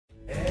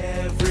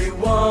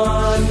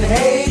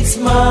It's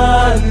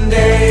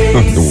Monday.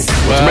 What's the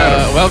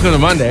matter? Welcome to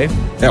Monday.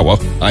 Yeah, well,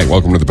 hi,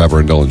 welcome to the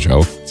Pepper and Dylan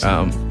Show.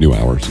 New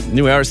hours.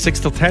 New hours, 6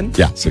 till 10?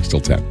 Yeah, 6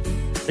 till 10.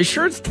 Are you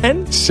sure it's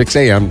 10? 6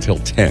 a.m. till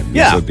 10.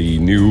 Yeah. These are the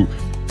new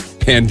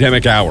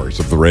pandemic hours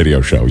of the radio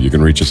show. You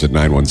can reach us at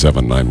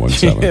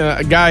 917-917.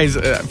 Yeah, guys,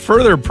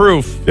 further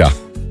proof Yeah.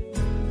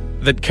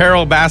 that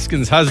Carol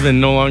Baskin's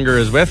husband no longer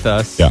is with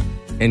us. Yeah.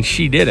 And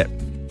she did it.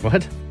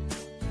 What?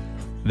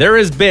 There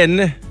has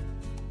been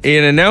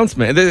an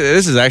announcement.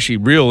 This is actually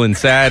real and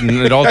sad, and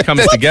it all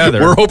comes together.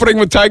 We're opening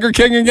with Tiger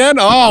King again?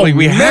 Oh, we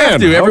man.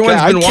 have to.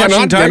 Everyone's been I watching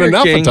cannot Tiger get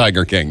enough King. of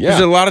Tiger King. Yeah.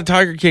 There's a lot of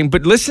Tiger King.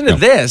 But listen to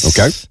this.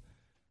 Okay.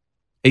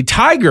 A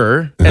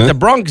tiger at the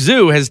Bronx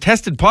Zoo has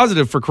tested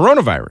positive for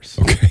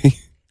coronavirus. Okay.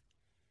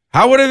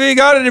 How would have he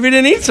got it if he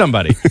didn't eat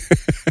somebody?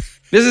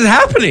 This is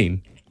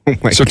happening.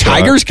 So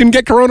tigers can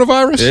get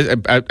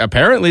coronavirus?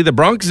 Apparently, the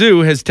Bronx Zoo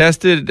has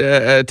tested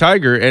a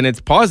tiger, and it's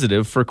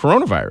positive for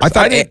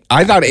coronavirus.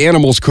 I thought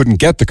animals couldn't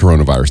get the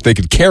coronavirus. They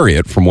could carry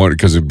it from one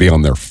because it'd be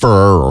on their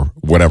fur or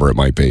whatever it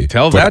might be.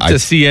 Tell that to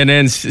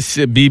CNN,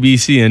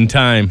 BBC, and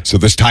Time. So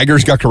this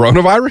tiger's got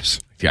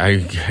coronavirus?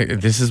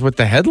 This is what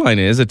the headline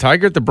is. A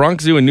tiger at the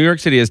Bronx Zoo in New York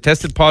City has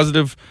tested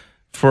positive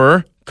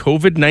for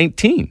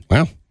COVID-19.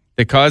 Wow.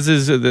 That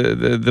causes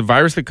the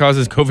virus that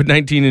causes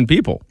COVID-19 in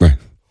people. Right.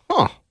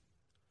 Huh.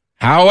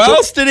 How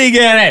else did he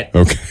get it?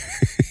 Okay.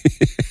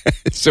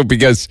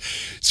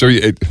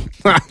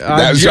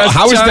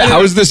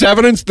 How is this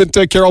evidence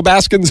that Carol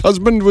Baskin's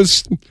husband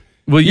was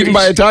eaten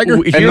by a tiger?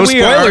 And no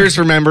spoilers,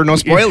 remember, no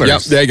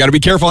spoilers. Yeah, you got to be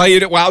careful how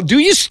you do it. Wow, do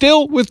you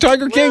still with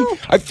Tiger King?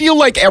 I feel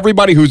like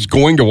everybody who's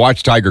going to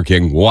watch Tiger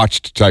King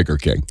watched Tiger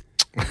King.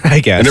 I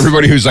guess. And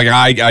everybody who's like,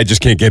 I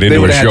just can't get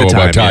into a show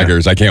about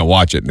tigers. I can't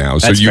watch it now.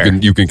 That's so fair.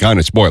 you can kind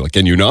of spoil it.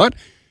 Can you not?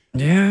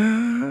 Yeah.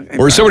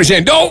 Or is somebody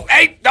saying, no,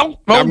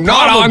 I'm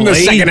not on the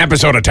second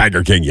episode of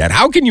Tiger King yet.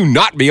 How can you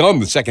not be on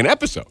the second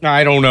episode?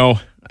 I don't know.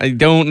 I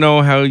don't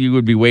know how you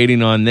would be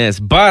waiting on this.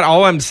 But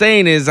all I'm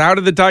saying is, how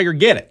did the tiger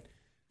get it?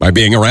 By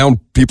being around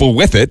people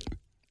with it.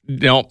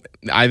 No,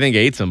 I think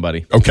ate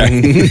somebody.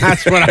 Okay.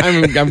 That's what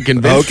I'm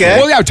convinced. Okay.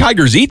 Well, yeah,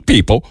 tigers eat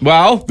people.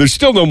 Well, There's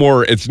still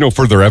it's no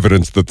further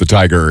evidence that the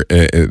tiger,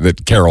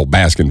 that Carol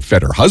Baskin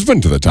fed her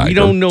husband to the tiger. We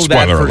don't know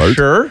that Spoiler for alert.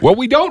 sure. Well,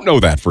 we don't know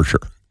that for sure.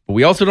 but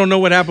we also don't know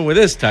what happened with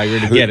this tiger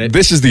to get it.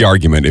 This is the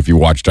argument, if you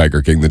watch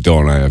Tiger King, that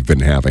Dylan and I have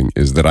been having,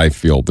 is that I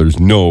feel there's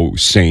no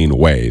sane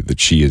way that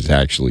she has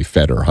actually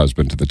fed her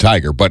husband to the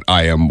tiger. But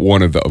I am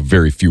one of the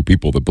very few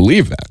people that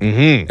believe that.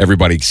 Mm-hmm.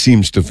 Everybody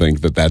seems to think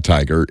that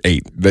tiger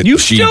ate, that she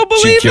still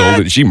believe she killed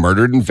that? it, she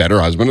murdered and fed her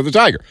husband to the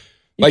tiger.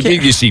 Like,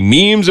 you see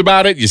memes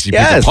about it. You see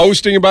people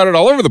posting about it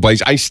all over the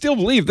place. I still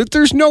believe that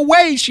there's no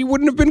way she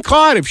wouldn't have been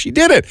caught if she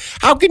did it.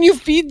 How can you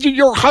feed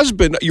your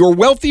husband, your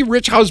wealthy,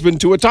 rich husband,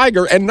 to a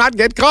tiger and not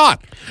get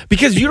caught?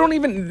 Because you don't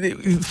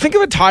even think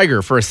of a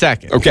tiger for a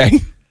second. Okay.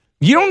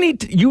 You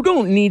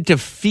don't need to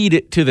feed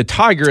it to the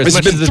tiger as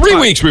much as the It's been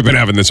 3 weeks we've been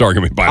having this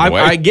argument, by the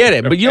way. I get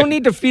it, but you don't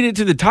need to feed it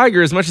to the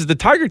tiger as much as the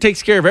tiger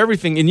takes care of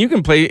everything, and you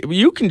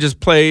can just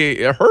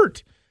play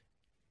hurt.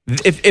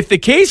 If the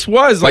case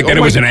was like that it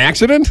was an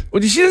accident?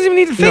 Well, she doesn't even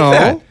need to think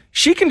that.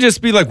 She can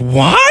just be like,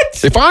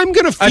 what? If I'm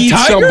going to feed a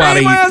tiger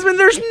somebody... ate my husband?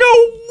 There's no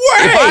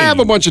way! If I have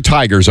a bunch of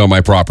tigers on my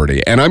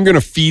property and I'm going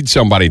to feed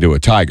somebody to a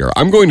tiger,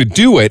 I'm going to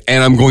do it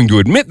and I'm going to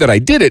admit that I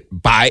did it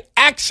by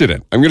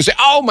accident. I'm going to say,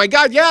 oh my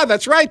God, yeah,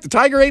 that's right. The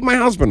tiger ate my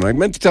husband. I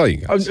meant to tell you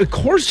guys. Of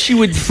course she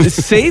would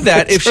say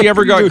that if she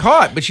ever got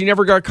caught, but she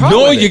never got caught.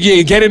 No,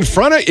 you get in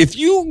front of... If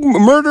you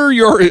murder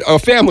your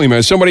family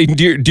member, somebody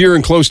dear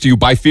and close to you,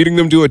 by feeding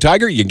them to a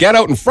tiger, you get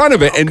out in front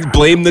of it and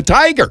blame the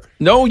tiger.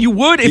 No, you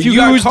would if you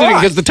got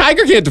caught. Because the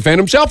tiger can't defend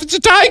himself. It's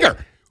a tiger.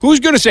 Who's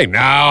going to say, no,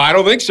 I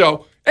don't think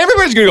so?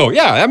 Everybody's going to go,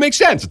 yeah, that makes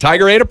sense. A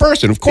tiger ate a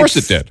person. Of course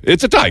it did.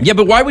 It's a tiger. Yeah,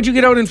 but why would you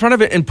get out in front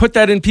of it and put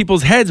that in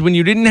people's heads when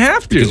you didn't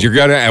have to? Because you're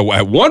going to,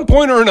 at one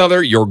point or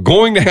another, you're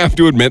going to have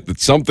to admit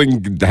that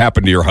something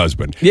happened to your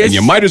husband. Yes. And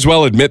you might as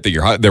well admit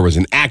that there was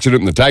an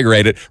accident and the tiger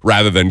ate it,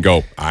 rather than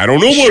go, I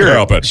don't know what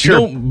happened.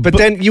 Sure, but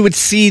then you would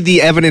see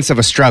the evidence of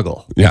a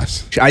struggle.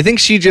 Yes. I think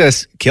she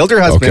just killed her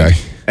husband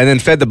and then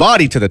fed the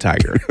body to the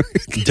tiger.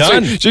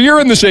 Done. So you're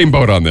in the same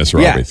boat on this,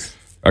 Robbie. Yes.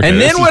 Okay,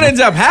 and then what ends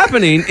up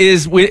happening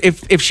is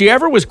if she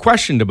ever was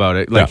questioned about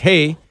it, like,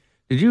 hey,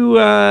 did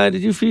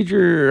you feed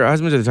your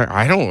husband to the tiger?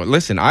 I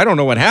don't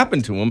know what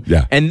happened to him.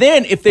 Yeah. And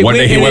then if they one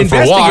day he went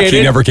for a walk,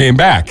 he never came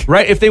back.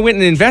 Right. If they went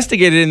and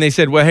investigated and they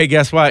said, well, hey,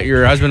 guess what?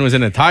 Your husband was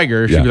in a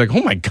tiger. She'd be like,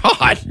 oh my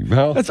God,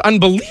 that's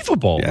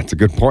unbelievable. Yeah, that's a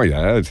good point.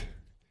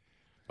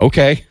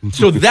 Okay.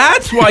 So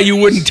that's why you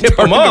wouldn't tip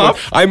him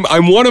off.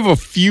 I'm one of a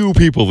few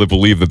people that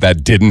believe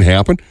that didn't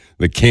happen.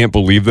 That can't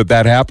believe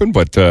that happened.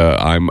 But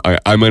they're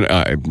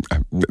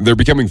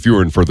becoming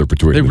fewer and further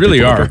between. They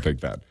really are. I don't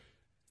think that.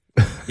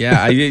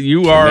 Yeah,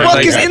 you are. Well,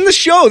 because in the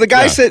show, the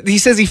guy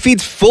says he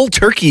feeds full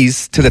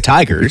turkeys to the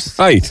tigers,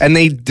 right? And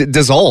they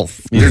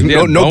dissolve. There's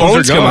no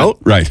bones come out,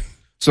 right?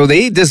 So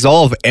they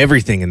dissolve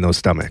everything in those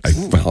stomachs.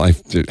 Well,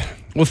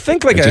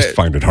 think like I just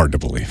find it hard to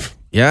believe.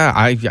 Yeah,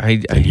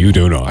 And you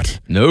do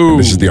not. No. And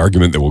this is the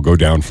argument that will go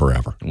down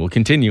forever. We'll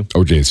continue.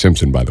 O.J.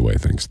 Simpson, by the way,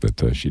 thinks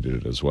that she did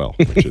it as well.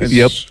 Which is,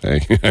 Yep.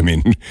 I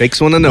mean, Makes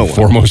one to know one.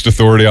 foremost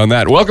authority on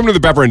that. Welcome to the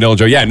Pepper and Dylan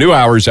Show. Yeah, new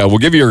hours. We'll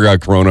give you your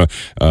Corona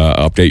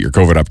update, your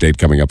COVID update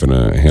coming up in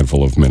a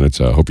handful of minutes.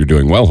 Hope you're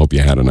doing well. Hope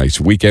you had a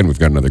nice weekend. We've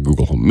got another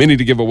Google Home Mini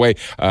to give away.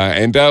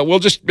 And we'll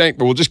just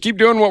keep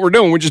doing what we're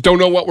doing. We just don't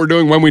know what we're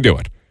doing when we do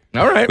it.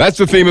 All right. That's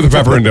the theme of the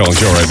Pepper and Dylan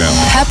Show right now.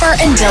 Pepper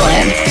and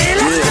Dylan.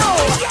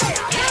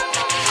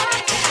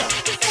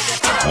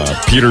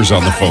 Peter's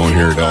on the phone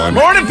here, Dylan.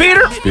 Morning,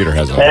 Peter. Peter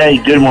has a Hey,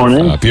 good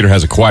morning. Peter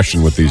has a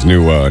question with these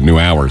new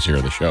hours here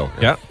of the show.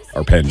 Yeah.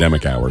 Our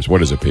pandemic hours.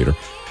 What is it, Peter?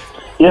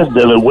 Yes,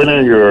 Dylan, what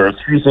are your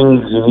 3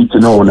 things you need to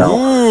know now?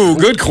 Ooh,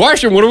 good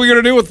question. What are we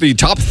going to do with the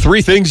top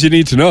 3 things you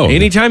need to know?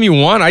 Anytime you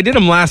want. I did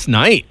them last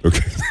night.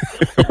 Okay.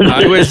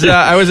 I was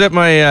at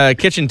my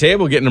kitchen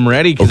table getting them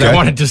ready because Okay. I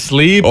wanted to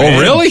sleep. Oh, and-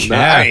 really?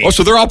 Yeah. Oh,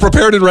 so they're all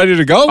prepared and ready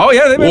to go? Oh,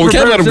 yeah, they've been Well, we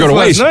can't let prepared them go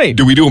to since waste. last night.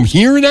 Do we do them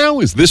here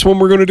now? Is this when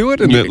we're going to do it?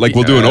 And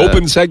we'll do an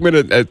open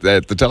segment at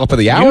the top of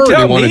the hour? You or do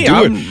tell you want me. to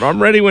do it?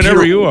 I'm ready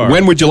whenever Peter, you are.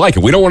 When would you like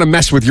it? We don't want to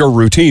mess with your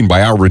routine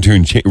by our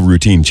routine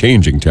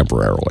changing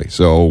temporarily.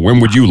 So when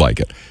would you like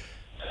it?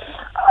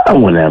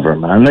 Whenever,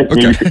 man. Like,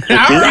 Okay. maybe 6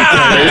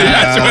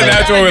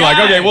 That's what we like.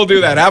 Okay, we'll do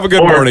that. Have a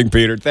good morning,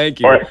 Peter. Thank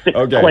you. or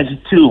Okay.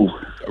 6:22.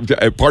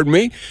 Pardon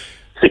me?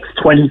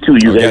 6:22.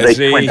 You guys like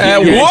see? 22.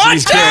 What?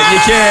 You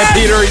can't,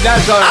 Peter.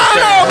 That's all. I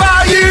don't know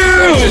about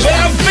you, but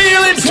I'm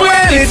feeling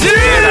 22.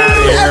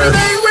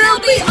 Everything will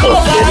be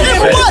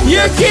alright.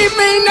 You keep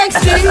me next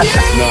to you.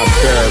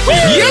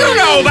 You don't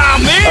know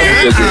about me,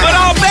 but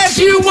I'll bet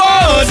you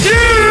would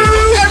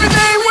too.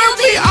 Everything will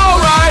be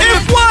alright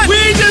if what?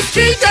 We just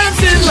keep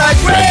dancing like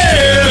we're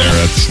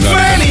That's not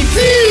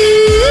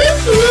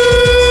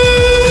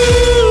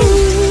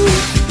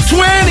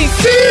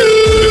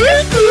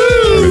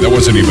 22. that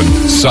wasn't even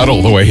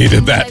subtle the way he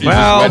did that. He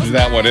Well, just wedged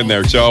that one in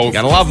there. So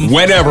gotta love 'em.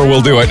 whenever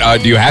we'll do it.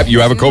 Do you have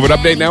a COVID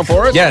update now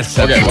for us? Yes.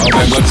 Okay. Well,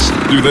 then let's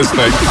do this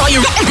thing. Are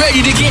you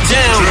ready to get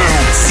down?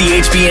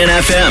 CHBN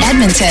FM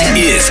Edmonton.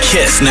 is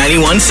Kiss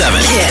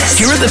 91.7. Kiss.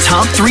 Here are the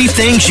top 3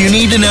 things you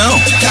need to know.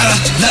 Gotta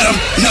let them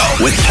know.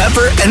 With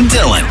Pepper and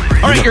Dylan.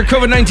 All right, your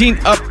COVID-19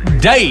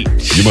 update.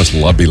 You must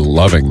be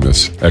loving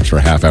this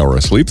extra half hour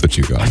of sleep that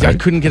you got. I right?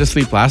 couldn't get to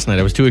sleep last night.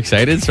 I was too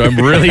excited, so I'm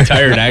really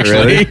tired,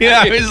 actually. Really?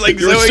 Yeah, I was like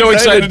You were so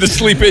excited to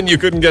sleep in, you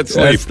couldn't get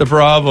sleep. That's the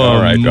problem.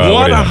 All right, go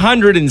ahead.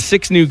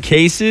 106 new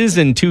cases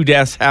and 2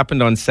 deaths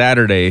happened on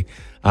Saturday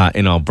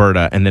in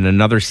Alberta, and then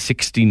another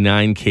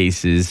 69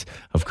 cases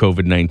of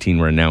COVID-19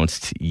 were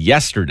announced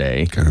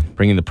yesterday,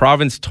 bringing the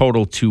province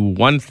total to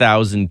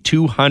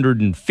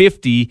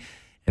 1,250.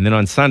 And then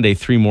on Sunday,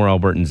 3 more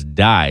Albertans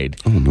died,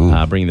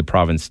 bringing the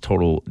province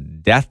total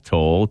death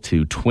toll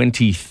to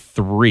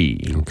 23.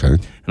 Okay. An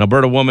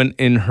Alberta woman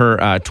in her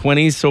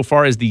 20s so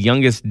far is the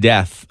youngest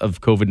death of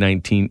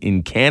COVID-19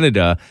 in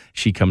Canada.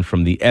 She comes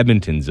from the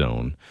Edmonton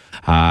zone.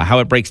 How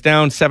it breaks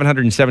down,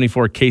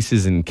 774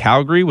 cases in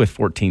Calgary with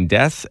 14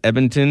 deaths.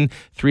 Edmonton,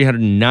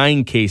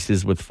 309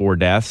 cases with 4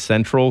 deaths.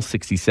 Central,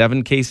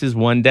 67 cases,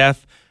 1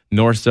 death.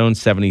 North Zone,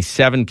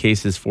 77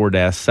 cases, 4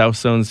 deaths. South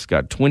Zone's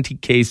got 20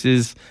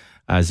 cases,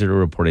 0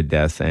 reported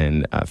deaths,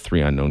 and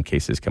 3 unknown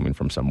cases coming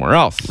from somewhere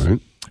else. Right.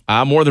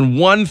 More than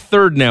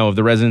 1/3 now of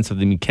the residents of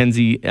the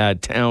Mackenzie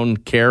Town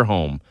Care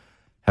Home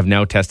have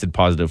now tested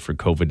positive for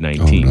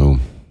COVID-19. Oh, no.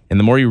 And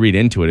the more you read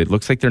into it, it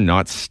looks like they're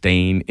not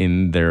staying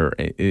in their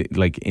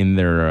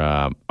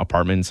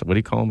apartments. What do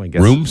you call them? I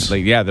guess Rooms?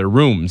 Their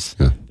rooms.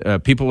 Yeah.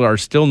 People are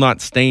still not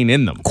staying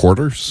in them.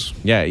 Quarters?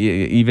 Yeah,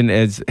 even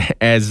as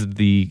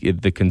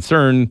the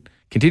concern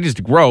continues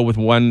to grow with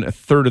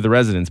 1/3 of the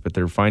residents, but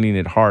they're finding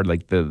it hard.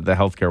 Like the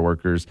healthcare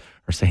workers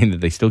are saying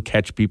that they still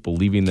catch people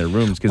leaving their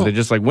rooms because they're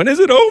just like, when is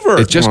it over?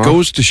 It just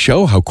goes to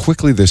show how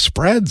quickly this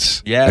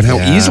spreads. Yes. And how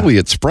Yeah. easily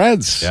it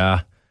spreads. Yeah,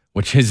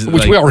 which is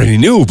Which we already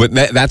knew, but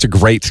that's a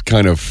great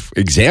kind of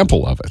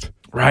example of it.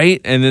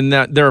 right. And then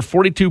there are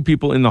 42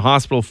 people in the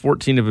hospital.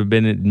 14 have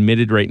been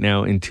admitted right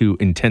now into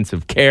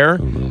intensive care.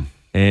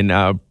 And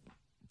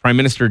Prime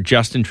Minister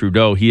Justin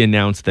Trudeau, he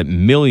announced that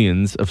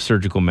millions of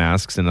surgical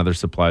masks and other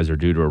supplies are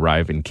due to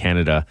arrive in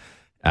Canada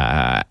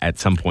at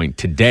some point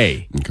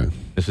today. Okay.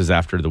 This was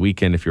after the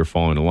weekend, if you're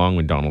following along,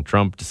 when Donald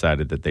Trump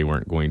decided that they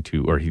weren't going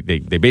to, or they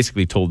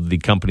basically told the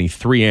company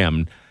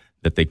 3M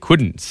that they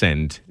couldn't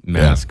send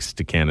masks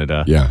to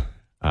Canada. Yeah.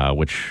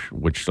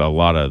 Which a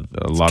lot of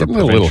getting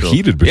a little provincial-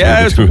 heated between yeah,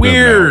 the it's two of them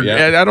weird. now,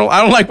 yeah. I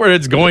don't like where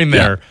it's going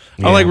there.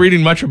 I don't like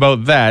reading much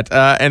about that.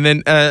 And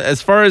then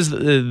as far as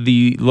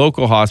the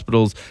local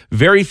hospitals,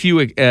 very few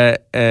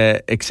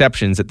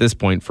exceptions at this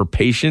point for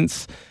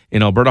patients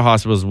in Alberta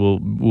hospitals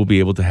will be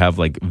able to have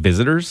like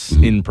visitors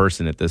in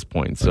person at this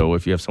point. So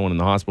if you have someone in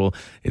the hospital,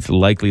 it's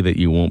likely that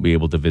you won't be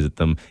able to visit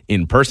them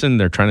in person.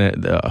 They're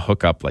trying to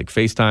hook up like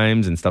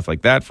FaceTimes and stuff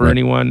like that for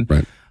anyone.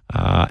 Right.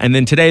 And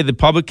then today, the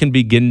public can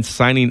begin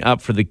signing up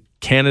for the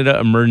Canada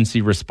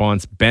Emergency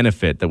Response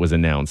Benefit that was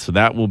announced. So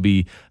that will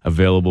be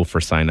available for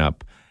sign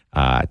up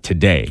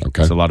today.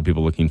 Okay. So a lot of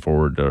people looking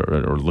forward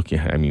or looking,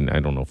 I mean, I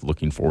don't know if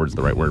looking forward is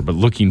the right word, but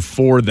looking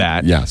for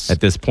that Yes. at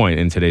this point,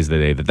 and today's the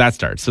day that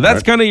starts. So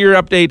that's kind of your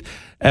update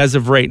as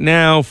of right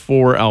now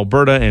for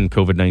Alberta and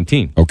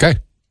COVID-19. Okay.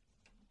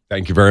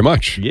 Thank you very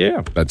much.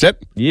 Yeah. That's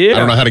it? Yeah. I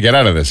don't know how to get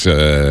out of this.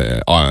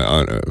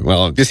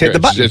 Well, Just hit the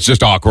button. It's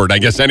just awkward, I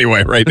guess,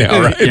 anyway, right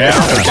now, right? Yeah.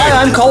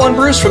 Hi, I'm Colin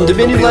Bruce from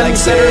Dominion Lending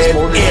Centers.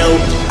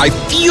 I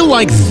feel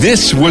like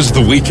this was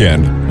the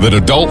weekend that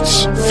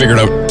adults figured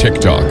out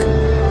TikTok.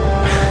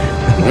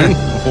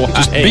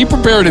 Just be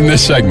prepared in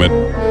this segment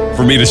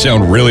for me to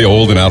sound really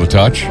old and out of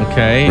touch.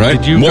 Okay. Right?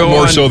 Did you more go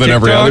on so than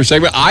every TikTok? other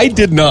segment. I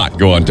did not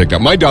go on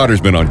TikTok. My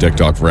daughter's been on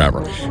TikTok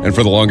forever, and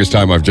for the longest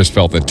time, I've just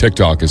felt that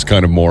TikTok is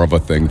kind of more of a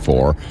thing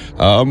for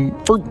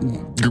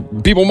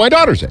people my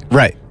daughter's age,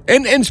 Right.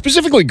 and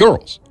specifically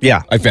girls.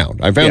 Yeah. I found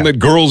Yeah. that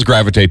girls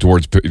gravitate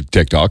towards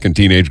TikTok, and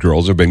teenage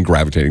girls have been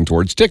gravitating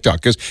towards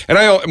TikTok.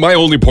 My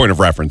only point of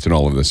reference in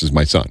all of this is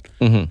my son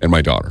and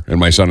my daughter, and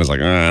my son is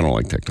like, I don't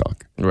like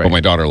TikTok, Right. but my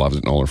daughter loves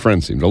it, and all her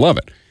friends seem to love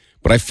it.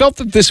 But I felt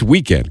that this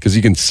weekend, because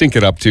you can sync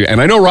it up to, and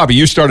I know, Robbie,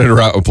 you started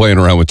playing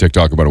around with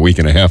TikTok about a week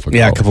and a half ago.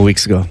 Yeah, a couple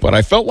weeks ago. But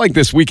I felt like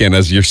this weekend,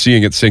 as you're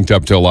seeing it synced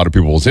up to a lot of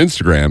people's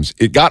Instagrams,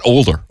 it got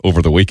older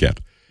over the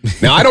weekend.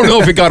 Now, I don't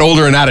know if it got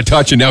older and out of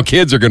touch, and now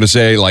kids are going to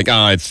say, like,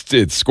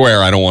 it's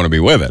square, I don't want to be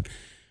with it.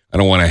 I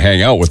don't want to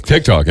hang out with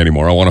TikTok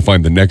anymore. I want to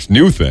find the next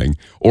new thing.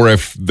 Or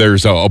if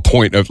there's a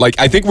point of, like,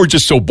 I think we're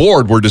just so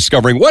bored, we're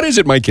discovering what is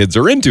it my kids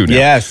are into now.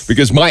 Yes.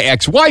 Because my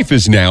ex-wife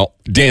is now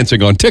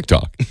dancing on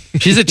TikTok.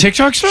 She's a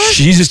TikTok star?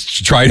 She's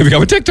just trying to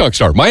become a TikTok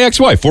star. My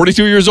ex-wife,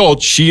 42 years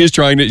old, she is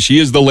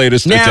the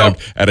latest Now,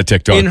 attempt at a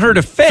TikTok. In her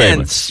defense,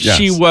 famous. Yes.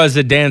 she was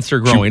a dancer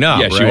growing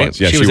up, yeah, right? she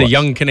was. Yeah, she was a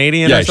young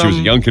Canadian Yeah, or she was a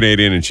something? young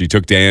Canadian, and she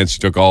took dance. She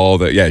took all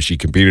the, she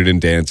competed in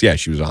dance. Yeah,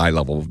 she was a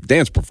high-level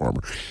dance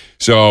performer.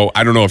 So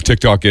I don't know if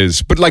TikTok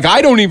is, but like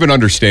I don't even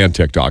understand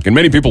TikTok. And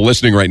many people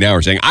listening right now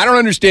are saying, I don't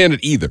understand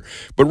it either.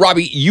 But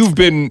Robbie, you've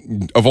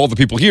been, of all the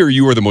people here,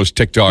 you are the most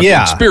TikTok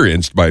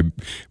experienced by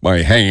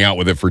hanging out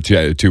with it for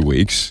 2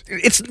 weeks.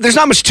 There's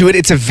not much to it.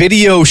 It's a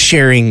video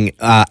sharing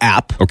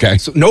app. Okay.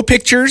 So no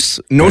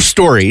pictures, no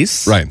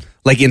stories. Right.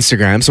 Like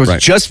Instagram. So it's Right.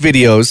 just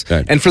videos.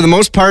 Right. And for the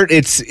most part,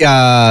 it's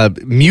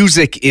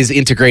music is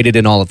integrated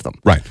in all of them.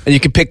 Right. And you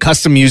can pick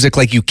custom music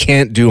like you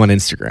can't do on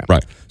Instagram.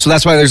 Right. So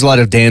that's why there's a lot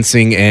of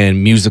dancing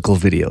and musical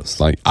videos.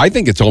 Like I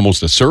think it's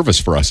almost a service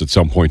for us at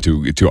some point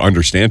to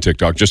understand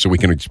TikTok, just so we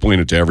can explain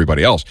it to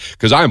everybody else.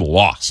 Because I'm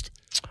lost.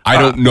 I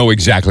don't know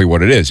exactly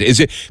what it is. Is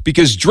it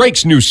because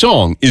Drake's new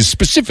song is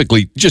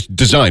specifically just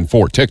designed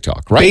for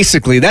TikTok, right?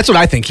 Basically, that's what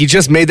I think. He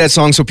just made that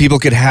song so people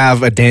could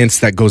have a dance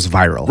that goes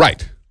viral.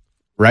 Right.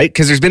 Right?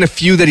 Because there's been a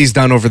few that he's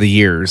done over the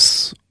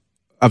years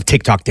of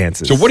TikTok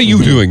dances. So what are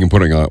you doing and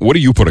putting on? What are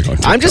you putting on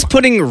TikTok? I'm just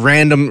putting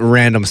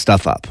random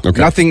stuff up. Okay.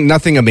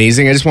 Nothing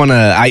amazing. I just want to.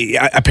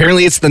 I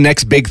apparently it's the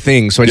next big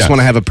thing, so I just Yes. want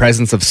to have a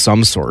presence of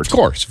some sort. Of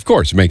course.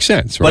 It makes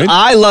sense, right? But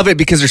I love it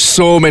because there's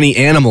so many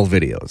animal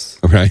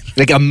videos. Okay.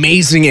 Like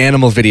amazing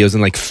animal videos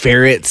and like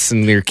ferrets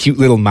and their cute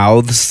little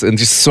mouths and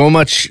just so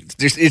much.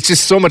 It's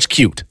just so much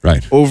cute.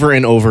 Right. Over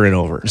and over and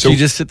over. So you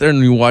just sit there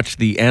and you watch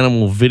the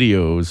animal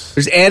videos.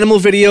 There's animal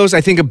videos.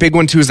 I think a big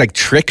one too is like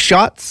trick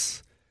shots.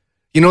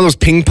 You know those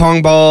ping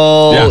pong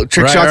ball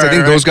trick shots? I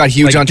think those got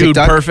huge like on Dude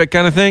TikTok. Perfect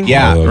kind of thing?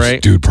 Yeah. Those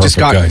right. Dude Perfect Just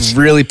got guys.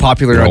 really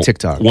popular You know, on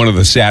TikTok. One of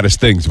the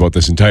saddest things about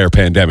this entire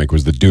pandemic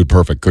was that Dude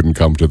Perfect couldn't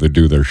come to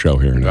do their show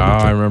here in Oh,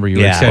 Edmonton. I remember you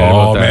were Yeah. excited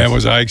about Oh, that. man,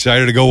 was I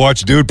excited to go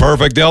watch Dude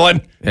Perfect,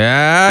 Dylan.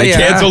 Yeah, They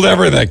canceled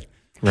everything.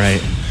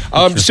 Right.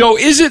 So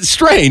is it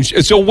strange?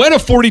 So when a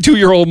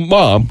 42-year-old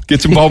mom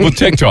gets involved with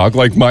TikTok,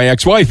 like my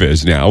ex-wife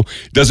is now,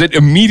 does it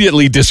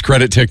immediately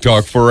discredit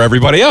TikTok for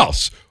everybody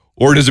else?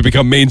 Or does it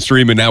become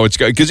mainstream and now it's...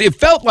 Because it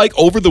felt like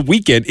over the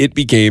weekend it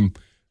became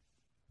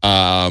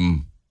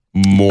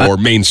more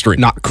mainstream.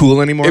 Not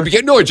cool anymore.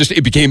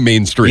 It became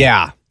mainstream.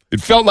 Yeah.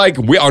 It felt like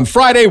on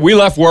Friday we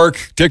left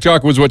work,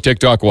 TikTok was what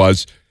TikTok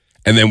was,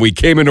 and then we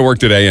came into work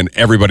today and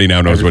everybody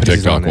now knows what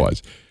Everybody's TikTok on it. was.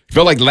 It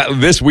felt like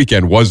this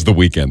weekend was the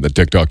weekend that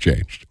TikTok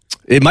changed.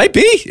 It might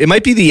be. It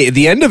might be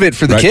the end of it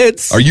for the Right?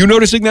 kids. Are you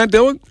noticing that,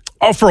 Dylan?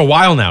 Oh, for a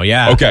while now,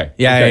 yeah. Okay.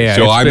 Yeah, Okay. yeah.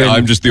 So It's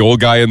I'm just the old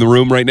guy in the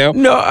room right now?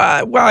 No,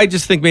 well, I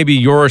just think maybe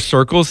your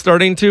circle's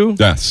starting to.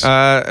 Yes.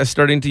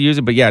 Starting to use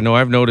it. But yeah, no,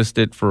 I've noticed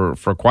it for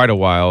quite a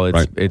while.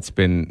 It's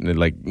been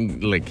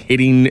like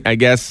hitting, I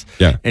guess.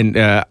 Yeah.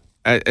 And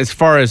as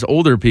far as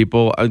older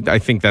people, I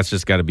think that's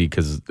just got to be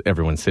because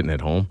everyone's sitting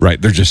at home.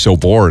 Right. They're just so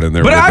bored and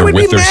they're I would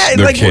with be their, mad.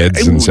 their Like,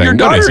 kids and saying, your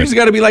 "What is daughter's it?"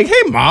 got to be like,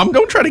 "Hey, mom,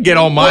 don't try to get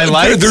all my Well,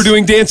 life." they're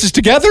doing dances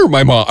together,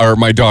 my mom or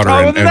my daughter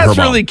Oh, and then her that's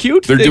mom. really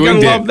cute. They're They're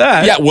doing gonna love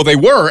that. Yeah, well, they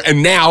were,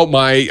 and now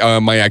my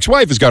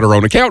ex-wife has got her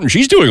own account, and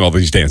she's doing all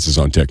these dances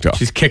on TikTok.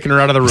 She's kicking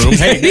her out of the room.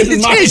 Hey, this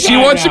is my she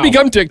guy wants to now.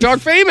 become TikTok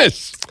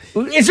famous.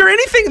 Is there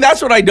anything?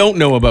 That's what I don't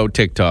know about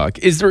TikTok.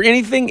 Is there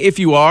anything if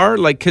you are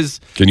like because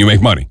Can you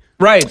make money?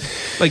 right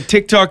like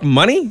TikTok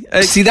money?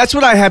 See, that's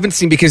what I haven't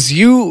seen because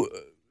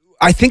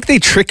I think they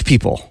trick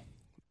people.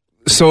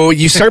 So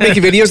you start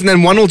making videos, and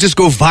then one will just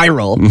go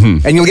viral,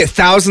 and you'll get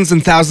thousands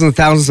and thousands and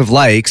thousands of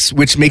likes,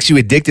 which makes you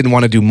addicted and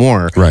want to do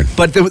more. Right.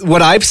 But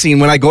what I've seen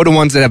when I go to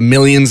ones that have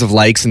millions of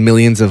likes and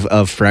millions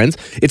of friends,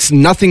 it's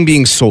nothing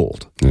being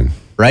sold.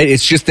 Right?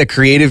 It's just the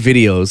creative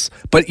videos,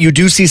 but you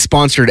do see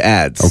sponsored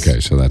ads. Okay,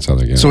 so that's how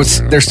they get. So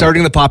they're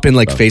starting to pop in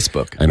like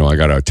Facebook. I know. I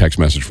got a text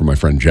message from my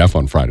friend Jeff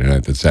on Friday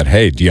night that said,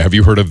 "Hey, have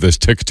you heard of this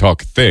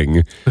TikTok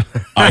thing?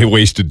 I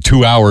wasted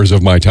 2 hours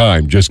of my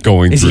time just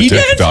going through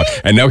TikTok,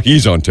 and now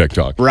he's on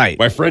TikTok." Right.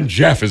 My friend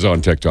Jeff is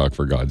on TikTok,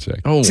 for God's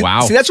sake. Oh,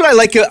 wow. See, that's what I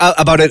like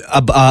about it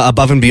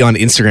above and beyond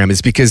Instagram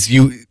is because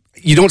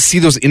you don't see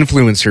those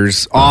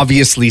influencers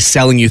obviously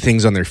selling you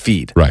things on their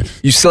feed. Right.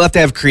 You still have to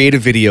have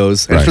creative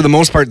videos. And for the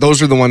most part,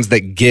 those are the ones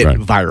that get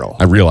viral.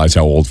 I realize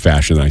how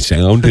old-fashioned I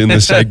sound in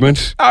this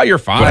segment. Oh, you're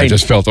fine. But I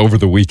just felt over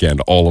the weekend,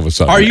 all of a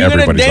sudden, Are you gonna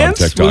everybody's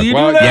dance? on TikTok. Will you do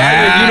that?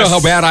 Yeah, you know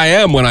how bad I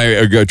am when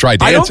I try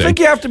dancing. I don't think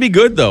you have to be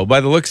good, though, by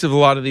the looks of a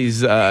lot of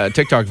these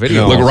TikTok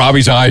videos. Look,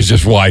 Robbie's eyes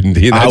just widened.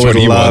 That's what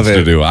he wants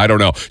to do. I don't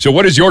know. So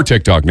what is your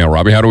TikTok now,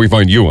 Robbie? How do we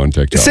find you on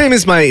TikTok? Same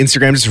as my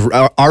Instagram, just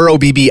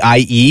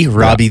ROBBIE,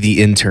 Robbie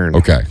the Intern.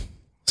 Okay.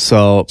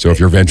 So if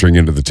you're venturing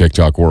into the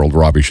TikTok world,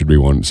 Robbie should be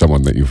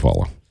someone that you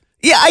follow.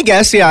 yeah, I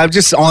guess. Yeah, I'm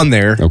just on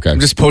there. Okay. I'm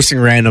just posting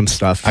random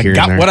stuff. I here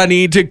got and what there. I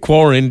need to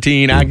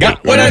quarantine. I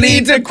got what I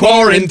need to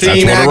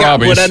quarantine. That's one of I got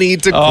Robbie's. what I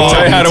need to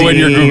Tell you how to win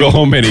your Google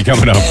Home Mini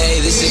coming up.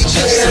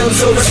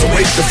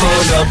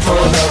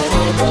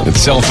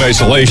 It's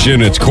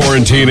self-isolation, it's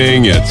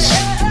quarantining, it's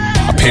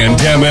a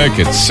pandemic,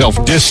 it's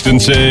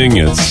self-distancing,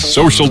 it's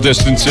social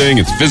distancing,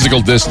 it's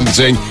physical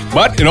distancing.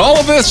 But in all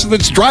of this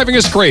that's driving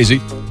us crazy,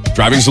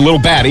 driving us a little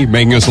batty,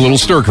 making us a little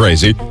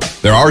stir-crazy,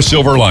 there are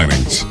silver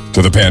linings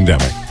to the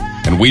pandemic.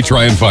 And we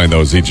try and find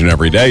those each and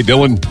every day.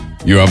 Dylan,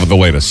 you have the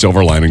latest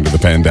silver lining to the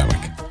pandemic.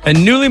 A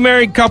newly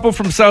married couple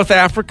from South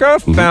Africa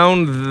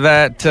found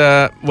that,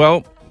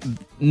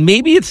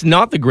 maybe it's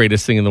not the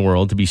greatest thing in the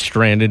world to be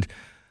stranded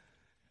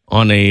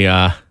on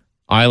a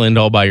island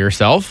all by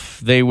yourself.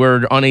 They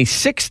were on a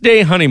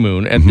 6-day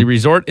honeymoon at the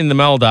resort in the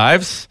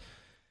Maldives,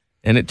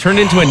 and it turned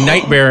into a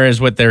nightmare,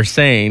 is what they're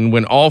saying,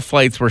 when all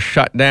flights were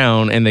shut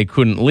down and they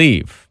couldn't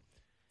leave.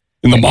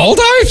 In the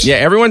Maldives? Yeah,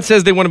 everyone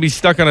says they want to be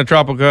stuck on a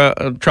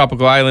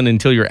tropical island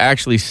until you're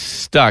actually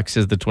stuck,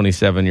 says the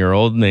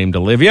 27-year-old named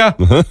Olivia.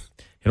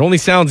 It only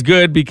sounds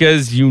good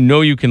because you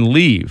know you can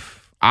leave.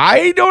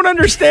 I don't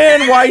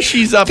understand why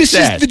she's upset. This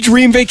is the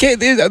dream vacation.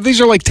 These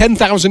are like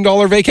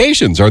 $10,000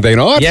 vacations, are they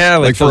not? Yeah,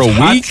 like for a those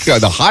week, huts.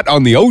 the hut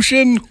on the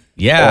ocean.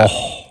 Yeah.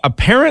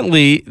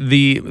 Apparently,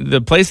 the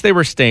place they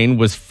were staying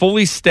was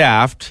fully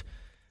staffed,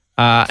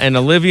 and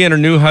Olivia and her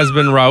new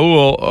husband,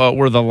 Raul,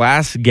 were the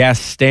last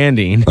guests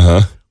standing,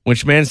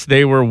 which means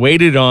they were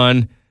waited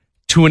on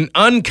to an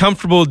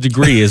uncomfortable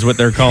degree, is what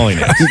they're calling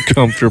it.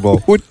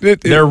 Uncomfortable.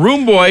 Their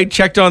room boy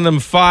checked on them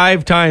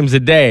 5 times a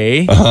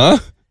day.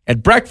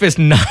 At breakfast,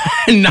 9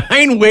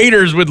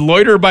 waiters would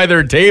loiter by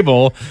their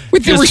table,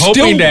 Wait, they were just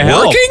hoping still to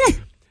help.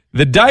 working?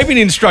 The diving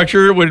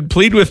instructor would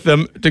plead with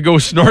them to go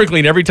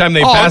snorkeling every time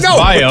they passed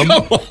by him.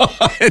 Come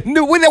on.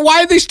 No,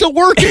 why are they still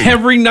working?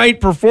 Every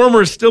night,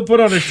 performers still put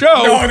on a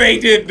show. No, they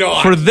did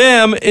not. For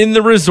them in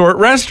the resort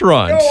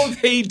restaurant. No,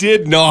 they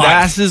did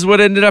not. This is what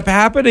ended up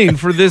happening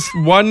for this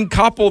one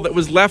couple that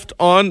was left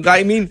on.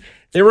 I mean,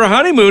 they were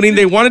honeymooning.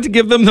 They wanted to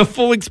give them the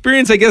full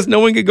experience. I guess no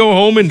one could go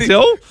home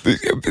until.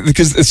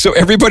 Because so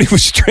everybody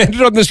was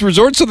stranded on this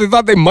resort, so they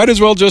thought they might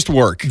as well just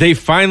work. They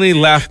finally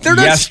left They're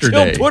not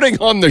yesterday. still putting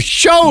on the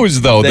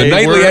shows, though. The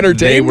nightly entertainment.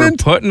 They were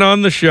putting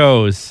on the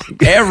shows.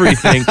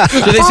 Everything.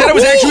 So they said it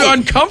was actually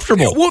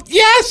uncomfortable. Well,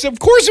 yes, of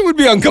course it would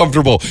be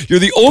uncomfortable. You're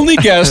the only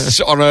guests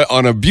on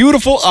a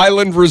beautiful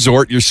island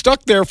resort. You're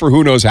stuck there for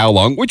who knows how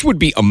long, which would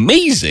be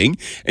amazing.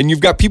 And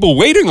you've got people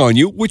waiting on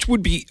you, which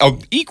would be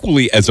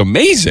equally as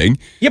amazing.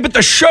 Yeah, but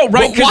the show,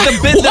 right? Why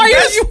the are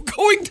you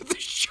going to the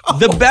show?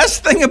 The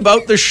best thing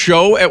about the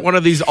show at one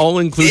of these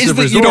all-inclusive Is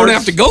that resorts, you don't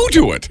have to go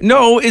to it.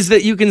 No, is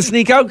that you can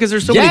sneak out because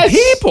there's so many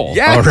people.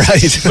 Yes. All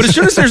right. But as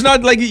soon as there's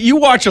not, like, you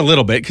watch a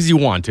little bit because you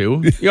want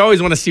to. You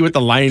always want to see what the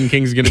Lion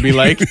King's going to be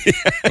like.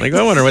 Like,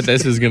 I wonder what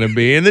this is going to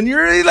be. And then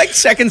you're like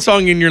second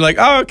song and you're like,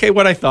 oh, okay,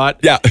 what I thought.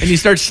 Yeah. And you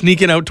start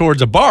sneaking out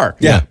towards a bar.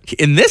 Yeah.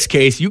 In this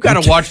case, you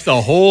got to watch the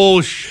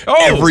whole show.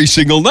 Every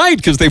single night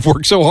because they've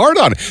worked so hard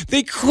on it.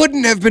 They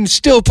couldn't have been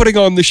still putting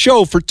on the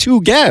show for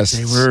 2 guests.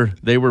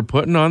 They were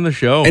putting on the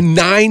show. And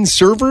 9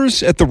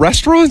 servers at the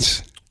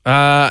restaurants?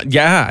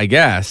 Yeah, I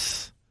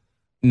guess.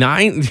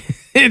 9.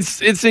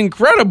 It's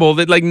incredible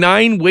that like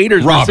 9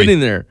 waiters were Robbie. sitting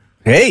there.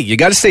 Hey, you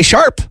got to stay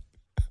sharp.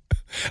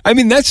 I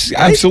mean, that's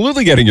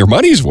absolutely getting your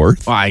money's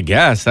worth. Well, I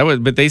guess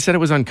but they said it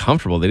was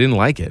uncomfortable. They didn't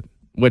like it.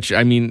 Which,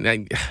 I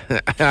mean,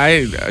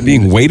 I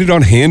Being weighted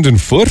on hand and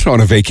foot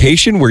on a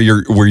vacation where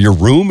your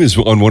room is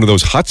on one of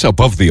those huts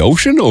above the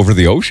ocean, over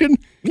the ocean.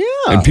 Yeah.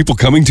 And people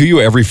coming to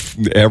you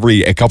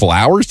every a couple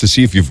hours to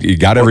see if you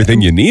got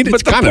everything you need.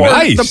 It's kind of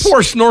nice. The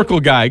poor snorkel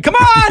guy. Come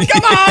on,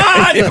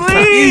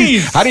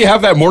 please. How do you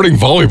have that morning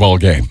volleyball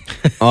game?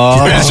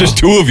 It's just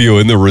 2 of you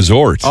in the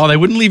resort. Oh, they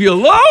wouldn't leave you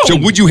alone. So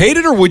would you hate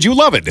it or would you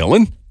love it,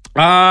 Dylan?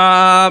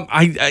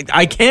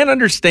 I can't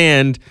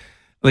understand.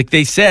 Like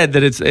they said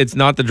that it's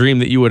not the dream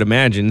that you would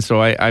imagine,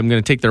 so I'm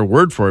going to take their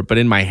word for it. But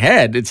in my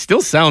head, it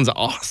still sounds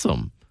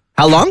awesome.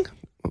 How long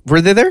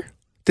were they there?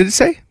 Did it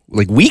say?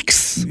 Like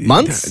weeks?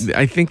 Months?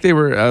 I think they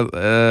were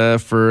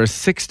for a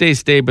 6-day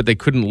stay, but they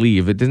couldn't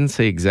leave. It didn't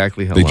say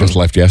exactly how long. They just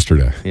left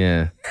yesterday.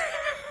 Yeah.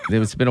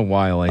 It's been a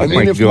while. I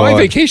mean, if my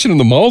vacation in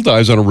the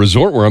Maldives on a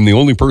resort where I'm the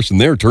only person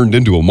there turned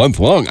into a month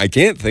long, I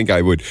can't think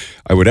I would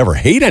ever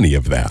hate any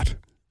of that.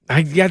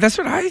 Yeah, that's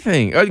what I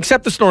think.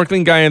 Except the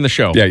snorkeling guy in the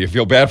show. Yeah, you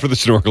feel bad for the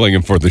snorkeling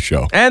and for the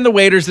show. And the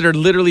waiters that are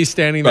literally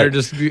standing there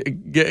just,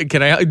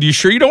 are you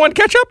sure you don't want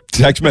ketchup?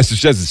 Text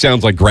message says it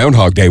sounds like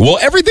Groundhog Day. Well,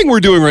 everything we're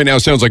doing right now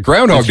sounds like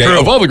Groundhog Day.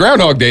 True. Of all the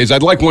Groundhog Days,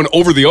 I'd like one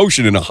over the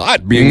ocean in a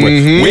hut being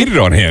waited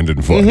on hand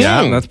and foot.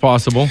 Yeah, that's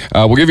possible.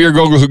 We'll give you your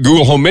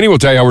Google Home Mini. We'll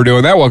tell you how we're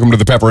doing that. Welcome to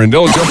the Pepper and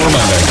Dylan Show for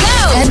Monday.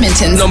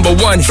 Edmonton's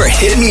 #1 for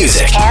hit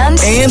music. And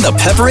the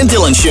Pepper and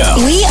Dylan Show.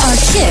 we are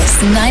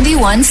Kiss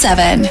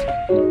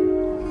 91.7.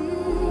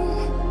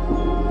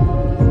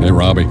 Hey,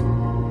 Robbie.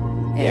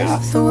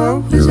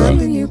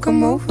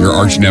 Your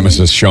arch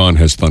nemesis, Sean,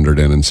 has thundered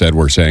in and said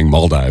we're saying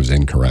Maldives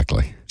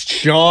incorrectly.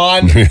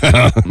 Sean.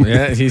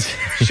 Yeah,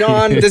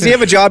 Sean, does he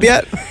have a job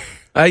yet?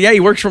 Yeah, he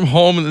works from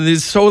home and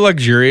he's so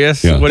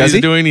luxurious. Yeah. What Does he's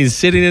he? doing, he's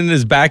sitting in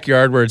his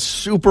backyard where it's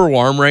super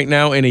warm right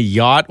now in a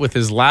yacht with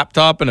his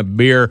laptop and a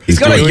beer. He's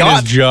got a doing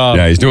yacht? his job.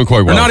 Yeah, he's doing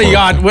quite well. Or not a for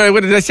yacht. himself.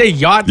 What did I say?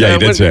 Yacht? Yeah, you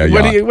did say a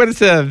yacht. What is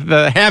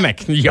the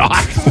hammock? Yacht.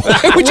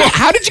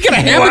 How did you get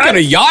a hammock and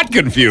a yacht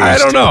confused? I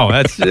don't know.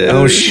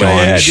 That's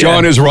Sean.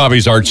 Sean is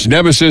Robbie's arch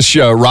nemesis.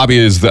 Robbie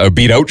is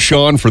beat out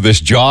Sean for this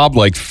job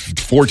like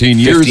 14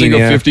 years 15, ago,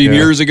 yeah. 15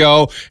 years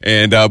ago.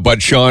 And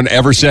but Sean,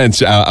 ever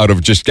since, out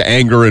of just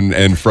anger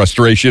and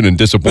frustration and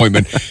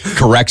disappointment,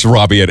 corrects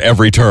Robbie at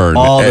every turn.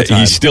 All the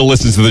time. He still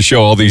listens to the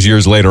show all these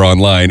years later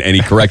online, and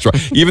he corrects Robbie.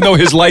 Even though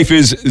his life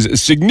is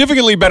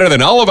significantly better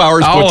than all of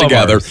ours All put of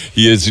together, ours.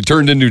 he has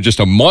turned into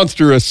just a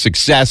monstrous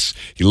success.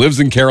 He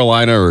lives in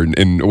Carolina or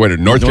in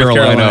North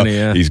Carolina.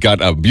 Yeah. He's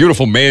got a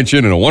beautiful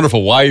mansion and a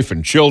wonderful wife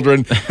and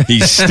children.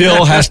 He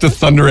still has to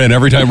thunder in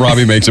every time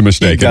Robbie makes a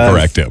mistake and does.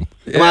 correct him.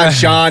 Come on,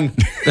 Sean.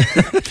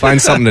 Find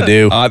something to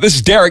do. This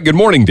is Derek. Good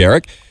morning,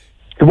 Derek.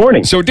 Good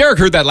morning. So Derek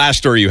heard that last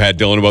story you had,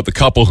 Dylan, about the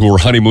couple who were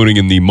honeymooning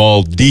in the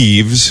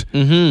Maldives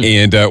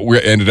and we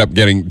ended up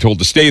getting told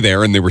to stay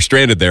there, and they were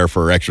stranded there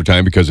for extra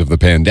time because of the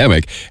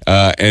pandemic.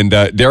 And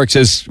Derek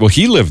says, well,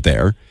 he lived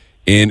there,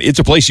 and it's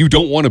a place you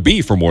don't want to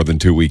be for more than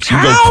 2 weeks.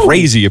 You go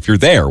crazy if you're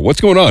there.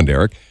 What's going on,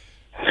 Derek?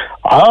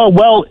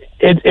 Well,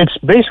 it's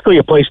basically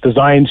a place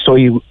designed so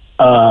you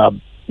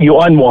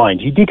unwind.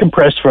 You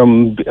decompress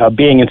from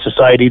being in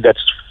society that's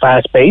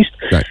fast-paced,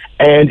 Right.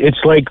 and it's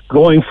like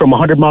going from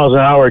 100 miles an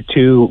hour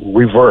to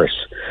reverse.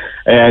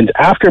 And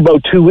after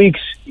about 2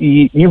 weeks,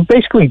 you've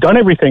basically done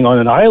everything on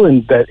an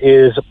island that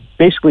is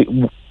basically,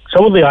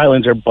 some of the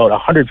islands are about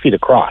 100 feet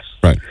across,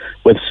 Right.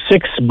 with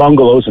 6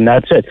 bungalows, and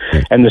that's it.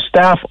 And the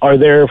staff are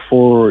there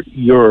for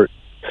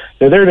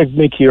they're there to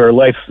make your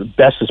life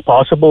best as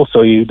possible,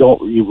 so you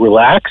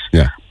relax.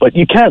 Yeah. But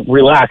you can't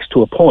relax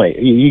to a point.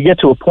 You get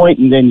to a point,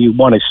 and then you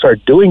want to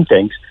start doing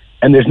things,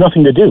 and there's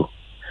nothing to do.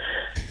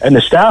 And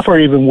the staff are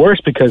even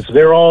worse because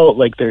they're all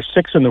like, there's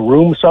 6 in the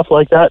room, stuff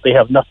like that. They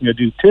have nothing to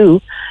do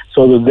too.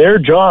 So their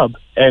job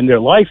and their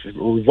life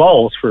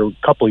revolves for a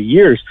couple of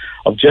years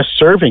of just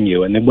serving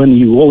you. And then when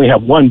you only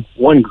have one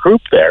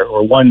group there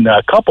or one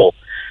couple,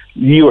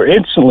 you are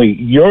instantly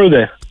you're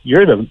the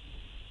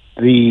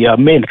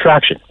main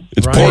attraction.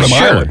 It's Boredom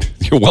Island.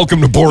 You're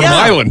welcome to Boredom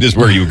Island is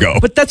where you go.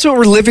 But that's what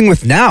we're living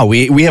with now.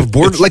 We have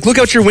board. Like, look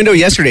out your window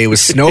yesterday. It was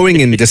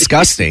snowing and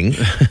disgusting.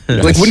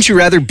 Like, wouldn't you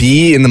rather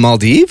be in the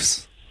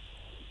Maldives?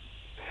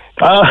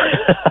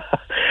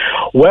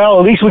 Well,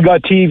 at least we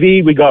got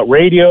TV, we got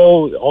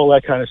radio, all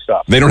that kind of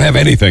stuff. They don't have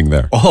anything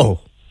there. Oh,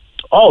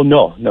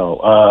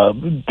 no.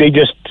 They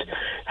just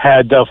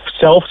had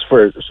selves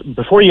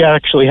before you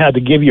actually had to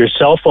give your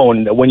cell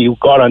phone when you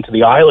got onto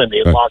the island.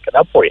 They'd lock it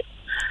up for you.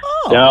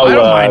 Now, I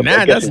don't mind that.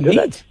 I guess That's they do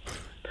that. neat.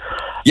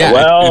 Yeah,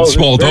 Well, in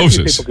small very few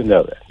doses. people can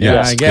know that.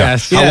 Yeah, I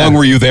guess. How Yeah. long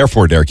were you there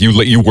for, Derek?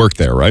 You worked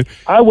there, right?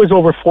 I was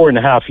over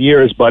 4.5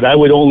 years, but I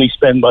would only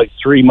spend like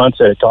 3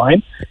 months at a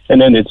time, and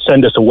then it'd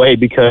send us away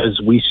because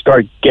we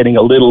start getting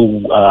a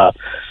little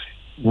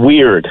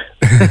weird.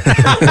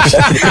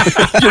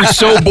 You're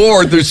so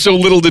bored. There's so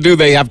little to do.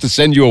 They have to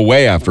send you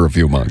away after a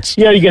few months.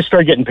 Yeah, you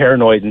start getting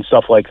paranoid and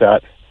stuff like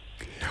that.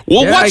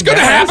 Well, Yeah, what's I going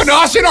to guess. happen to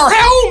us in our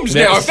homes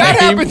now? If that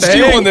Same happens to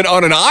you thing.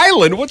 on an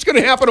island, what's going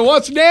to happen to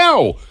us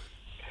now?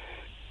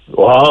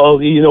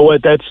 Well, you know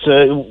what? That's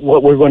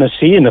what we're going to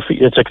see in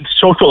it's a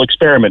social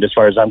experiment, as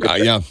far as I'm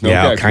concerned.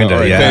 Yeah, okay. kinda, All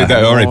right,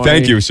 yeah. all right,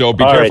 thank you. So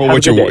be All right, careful have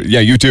what a you. good day. Yeah,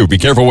 you too. Be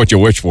careful what you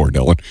wish for,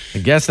 Dylan. I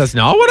guess that's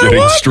not what I Getting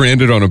want.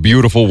 stranded on a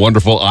beautiful,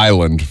 wonderful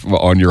island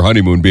on your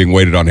honeymoon, being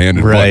waited on hand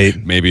and Right.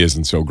 foot, maybe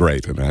isn't so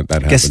great, and that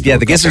happens. guess to a I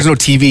guess there's couple. no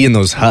TV in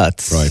those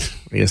huts. Right.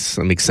 I guess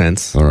that makes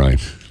sense. All right.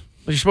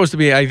 You're supposed to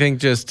be, I think,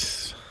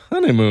 just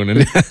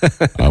Honeymooning.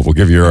 We'll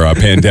give you your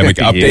pandemic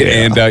update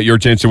and your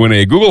chance to win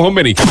a Google Home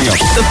Mini coming up.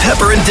 The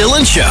Pepper and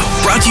Dylan Show,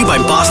 brought to you by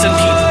Boston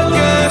Pizza.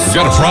 We've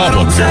got a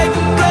problem here.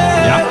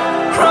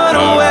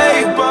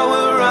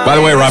 By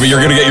the way, Robbie, you're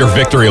going to get your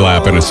victory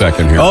lap in a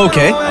second here.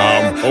 Okay.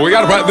 Well, we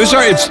got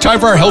it's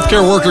time for our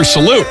healthcare worker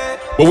salute.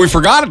 But we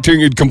forgot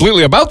to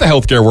completely about the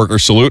healthcare worker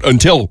salute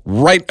until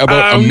right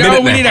about a minute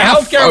and we need a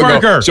half healthcare ago.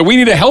 worker. So we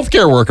need a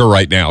healthcare worker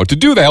right now to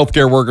do the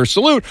healthcare worker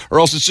salute, or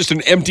else it's just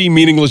an empty,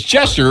 meaningless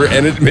gesture,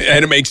 and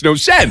it makes no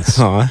sense.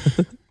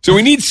 So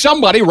we need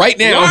somebody right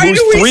now Why who's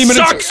do we 3 minutes.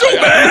 suck so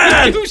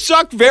bad? You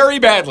suck very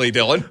badly,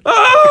 Dylan.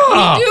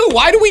 Oh.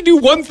 Why do we do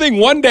one thing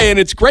one day and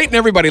it's great and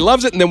everybody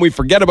loves it, and then we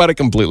forget about it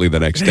completely the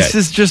next day? This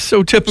is just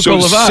so typical So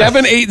of us.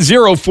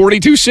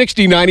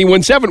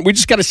 780-4260-917. We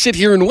just got to sit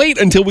here and wait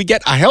until we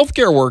get a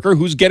healthcare worker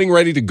who's getting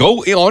ready to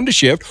go on to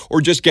shift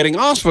or just getting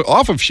off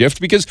of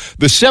shift, because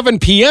the 7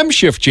 p.m.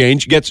 shift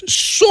change gets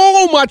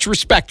so much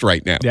respect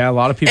right now. Yeah, a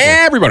lot of people.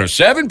 Everybody,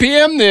 7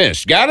 p.m.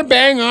 this. Got to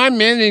bang on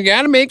men.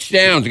 Got to make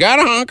sounds. Got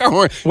to honk a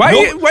horn. Why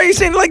are you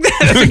saying it like that?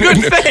 That's a good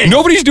thing.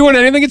 Nobody's doing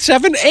anything at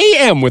 7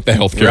 a.m. with the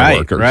healthcare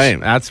workers. Right.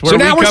 That's where So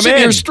we now we're come sitting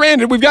in. here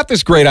stranded. We've got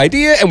this great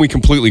idea, and we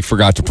completely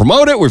forgot to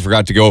promote it. We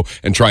forgot to go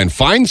and try and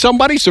find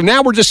somebody. So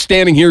now we're just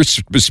standing here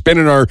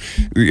spinning our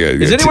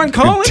Is anyone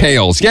calling?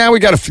 tails. Yeah, we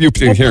got a few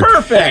here.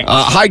 Perfect.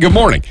 Hi, good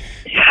morning.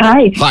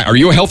 Hi, Hi, are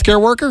you a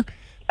healthcare worker?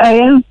 I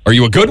am. Are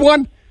you a good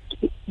one?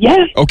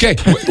 Yes, Okay.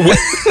 What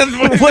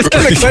kind of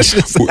question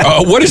is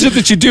that? What is it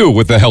that you do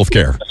with the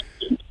healthcare?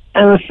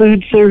 I'm a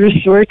food service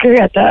worker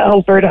at the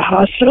Alberta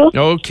Hospital. What do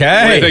you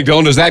Okay. think,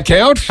 Dylan? Does that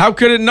count? How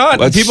could it not?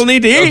 People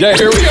need to eat. Okay,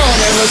 here we go,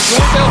 man. Let's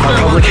go. Our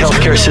public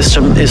healthcare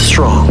system is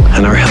strong,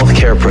 and our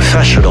healthcare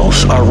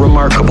professionals are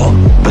remarkable,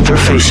 but they're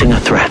facing a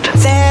threat.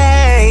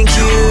 Thank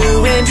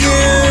you and you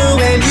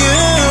and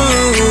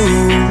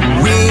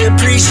you. We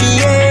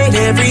appreciate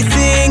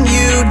everything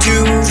you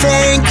do.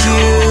 Thank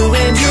you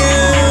and you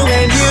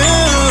and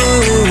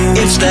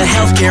you. It's the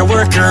healthcare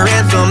worker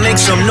anthem. Make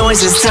some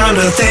noise, it's time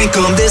to thank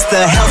them. This the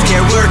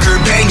healthcare worker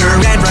banger,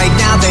 and right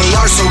now they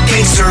are so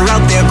gangster,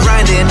 out there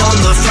grinding on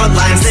the front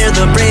lines. They're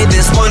the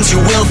bravest ones you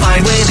will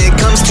find when it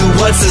comes to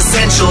what's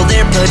essential.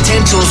 Their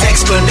potential's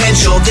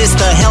exponential. This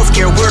the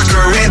healthcare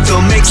worker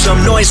anthem. Make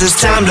some noise,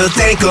 it's time to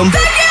thank them.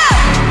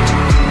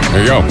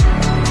 There you go.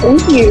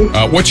 Thank you,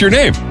 What's your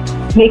name?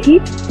 Nikki.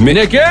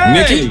 Nikki.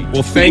 Nikki.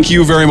 Well, thank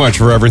you very much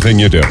for everything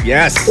you do.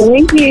 Yes.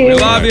 Thank you. We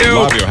love you.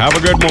 Love you. Have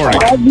a good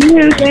morning. Love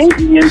you. Thank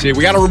you. See,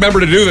 we got to remember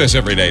to do this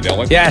every day,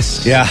 Dylan.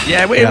 Yes. Yeah.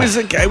 Yeah. It Yeah. was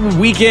a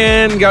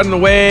weekend. Gotten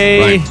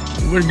away. Right.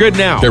 We're good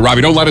now. Okay,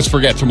 Robbie, don't let us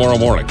forget tomorrow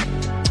morning.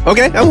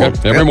 Okay, I won't.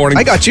 Okay? Every morning.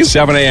 I got you.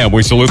 7 a.m.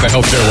 We salute the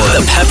healthcare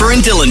The workers. Pepper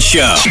and Dylan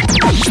Show.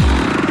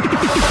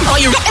 Are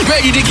you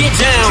ready to get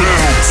down?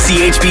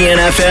 CHBN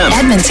FM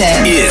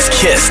Edmonton. is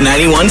Kiss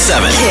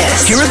 91.7.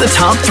 Kiss. Here are the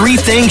top 3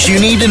 things you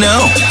need to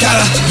know.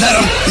 Gotta let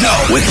them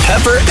know. With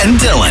Pepper and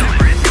Dylan.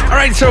 All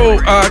right, so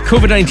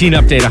COVID-19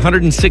 update.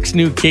 106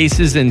 new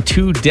cases and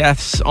 2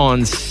 deaths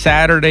on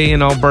Saturday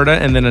in Alberta,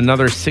 and then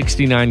another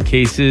 69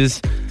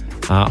 cases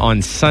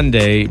on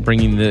Sunday,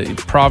 bringing the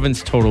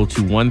province total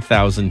to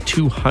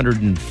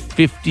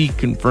 1,250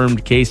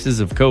 confirmed cases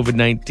of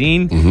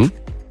COVID-19. Mm-hmm.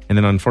 And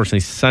then,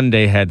 unfortunately,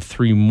 Sunday had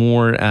 3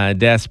 more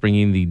deaths,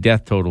 bringing the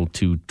death total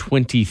to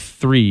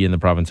 23 in the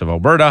province of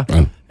Alberta.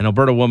 Wow. An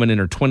Alberta woman in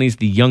her 20s,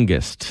 the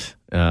youngest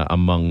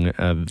among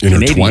Canadians. In her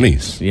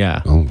 20s?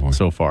 Yeah, Oh, boy.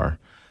 so far.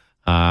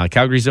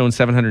 Calgary zone,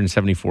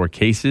 774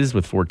 cases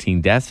with 14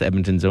 deaths.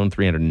 Edmonton zone,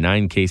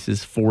 309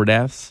 cases, 4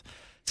 deaths.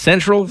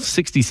 Central,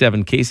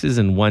 67 cases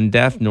and 1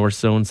 death. North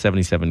zone,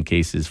 77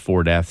 cases,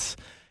 4 deaths.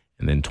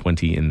 And then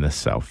 20 in the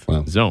south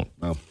zone.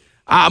 Wow.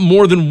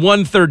 More than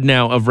 1/3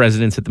 now of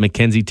residents at the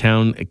Mackenzie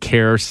Town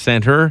Care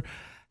Centre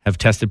have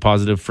tested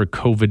positive for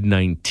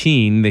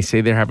COVID-19. They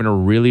say they're having a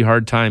really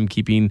hard time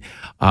keeping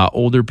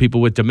older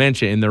people with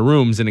dementia in their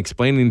rooms and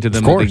explaining to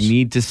them that they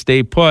need to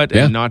stay put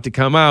and not to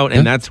come out.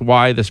 And that's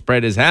why the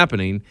spread is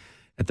happening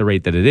at the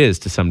rate that it is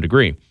to some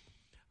degree.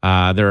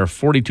 There are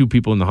 42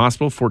 people in the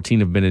hospital.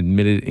 14 have been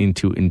admitted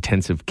into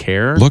intensive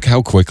care. Look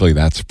how quickly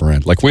that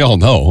spread. Like, we all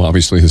know,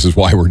 obviously, this is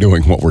why we're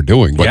doing what we're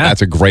doing. But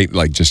that's a great,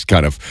 just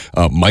kind of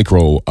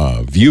micro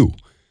view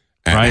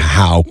at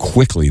how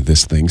quickly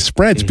this thing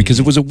spreads.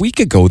 Because it was a week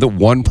ago that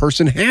one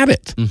person had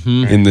it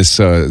in this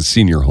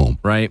senior home.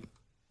 Right.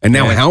 And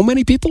now how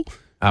many people?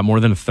 More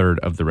than 1/3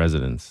 of the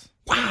residents.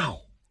 Wow.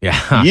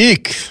 Yeah.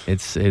 Yeek.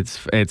 It's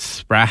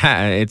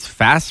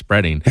fast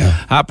spreading.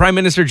 Prime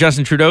Minister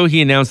Justin Trudeau,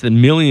 he announced that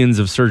millions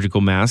of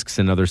surgical masks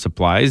and other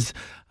supplies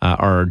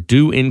are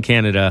due in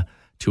Canada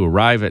to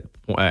arrive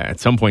at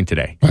some point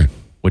today. Right.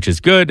 Which is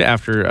good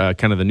after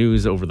kind of the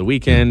news over the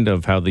weekend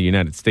of how the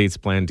United States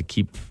plan to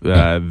keep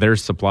their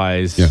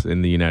supplies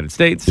in the United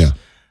States,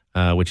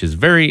 which is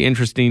very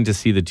interesting to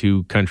see the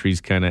two countries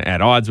kind of at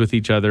odds with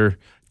each other,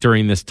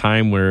 during this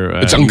time where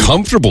it's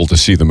uncomfortable to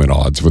see them at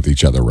odds with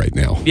each other right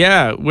now.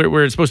 Yeah,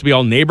 where it's supposed to be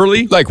all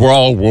neighborly. Like we're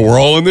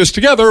all in this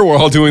together. We're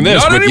all doing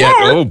this. Not but anymore.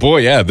 yet, oh boy,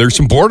 yeah, there's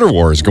some border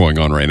wars going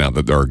on right now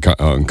that are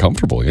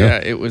uncomfortable. Yeah.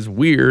 It was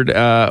weird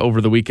over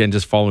the weekend,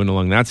 just following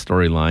along that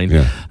storyline.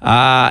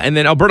 Yeah. And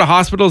then Alberta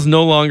Hospital is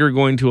no longer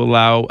going to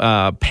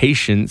allow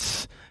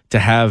patients to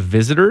have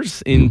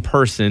visitors in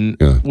person,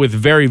 with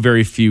very,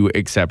 very few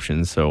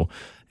exceptions. So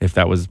if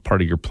that was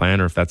part of your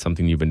plan or if that's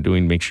something you've been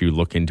doing, make sure you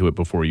look into it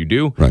before you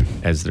do,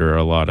 as there are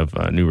a lot of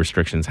new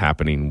restrictions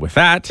happening with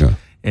that. Yeah.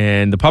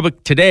 And the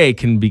public today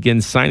can begin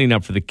signing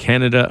up for the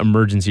Canada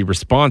Emergency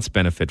Response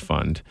Benefit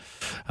Fund.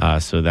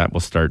 So that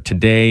will start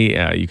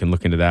today. You can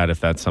look into that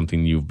if that's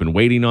something you've been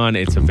waiting on.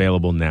 It's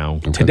available now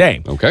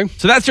today. Okay.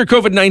 So that's your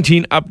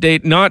COVID-19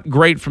 update. Not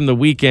great from the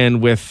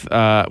weekend with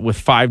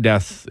 5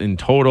 deaths in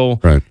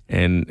total,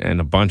 and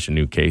a bunch of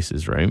new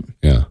cases, right?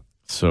 Yeah.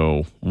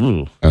 So,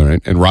 all right.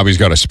 And Robbie's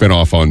got a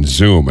spinoff on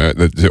Zoom.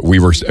 We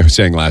were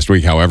saying last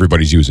week how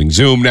everybody's using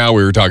Zoom now.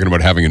 We were talking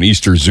about having an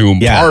Easter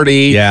Zoom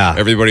party. Yeah.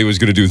 Everybody was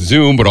going to do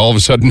Zoom, but all of a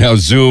sudden now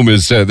Zoom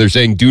is, they're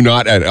saying do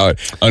not,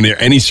 under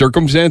any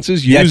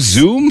circumstances, use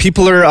Zoom.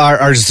 People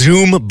are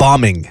Zoom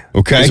bombing.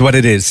 Okay. Is what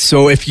it is.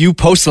 So if you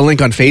post a link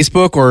on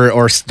Facebook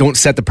or don't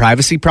set the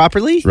privacy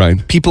properly,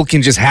 people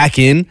can just hack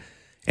in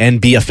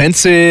and be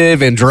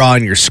offensive and draw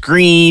on your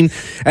screen.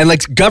 And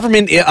like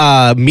government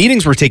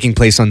meetings were taking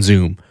place on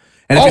Zoom.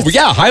 And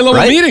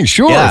high-level meetings,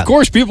 sure. Yeah. Of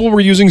course, people were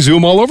using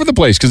Zoom all over the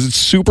place because it's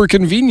super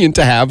convenient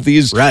to have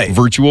these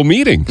virtual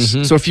meetings.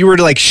 Mm-hmm. So if you were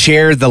to like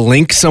share the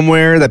link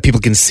somewhere that people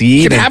can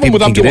see. You can have them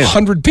with up to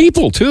 100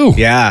 people, too.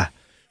 Yeah.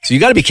 So you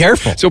got to be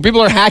careful. So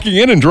people are hacking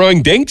in and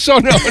drawing dinks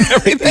on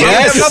everything.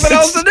 Yes. They have nothing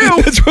else to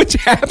do. That's what's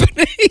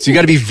happening. So you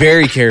got to be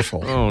very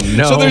careful. Oh,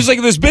 no. So there's like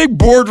this big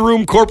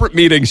boardroom corporate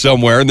meeting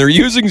somewhere, and they're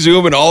using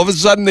Zoom, and all of a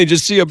sudden they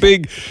just see a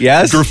big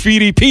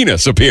graffiti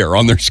penis appear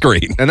on their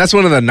screen. And that's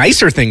one of the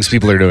nicer things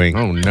people are doing.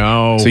 Oh,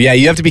 no. So yeah,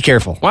 you have to be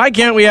careful. Why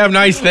can't we have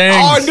nice things?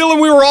 Oh,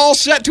 Dylan, we were all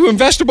set to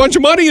invest a bunch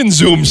of money in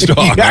Zoom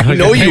stock. I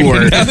know you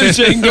were. Now they're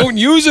saying don't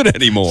use it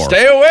anymore.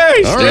 Stay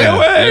away. Stay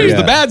away. There's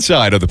the bad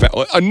side of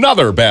the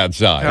another bad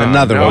side.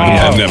 Another one.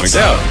 Pandemic.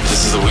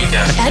 This is the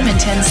weekend.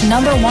 Edmonton's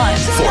 #1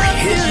 For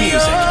hit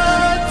music.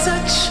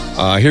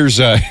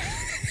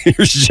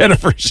 Here's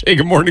Jennifer. Say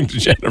good morning to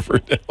Jennifer.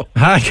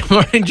 Hi, good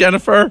morning,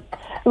 Jennifer.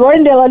 Good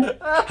morning, Dylan.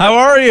 How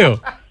are you?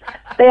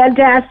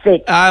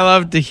 Fantastic. I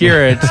love to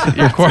hear it.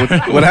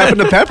 What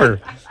happened to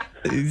Pepper?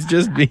 He's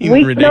just being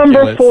Week ridiculous.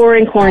 number 4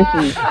 in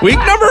quarantine. Week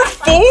number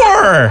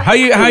 4. How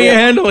you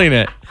handling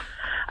it?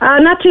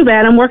 Not too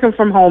bad. I'm working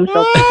from home,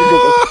 so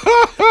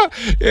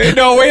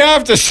No, we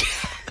have to.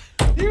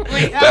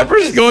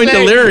 Pepper's going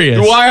delirious.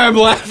 Why I'm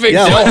laughing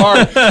so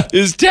hard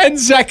is 10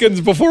 seconds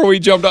before we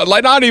jumped on,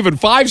 like not even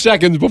 5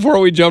 seconds before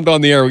we jumped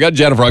on the air. We got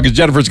Jennifer on because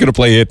Jennifer's going to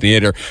play Hit the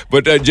Hitter.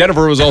 But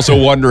Jennifer was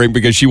also wondering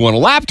because she won a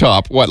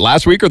laptop,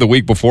 last week or the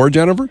week before,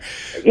 Jennifer?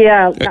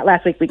 Yeah, not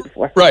last week, week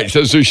before. Right.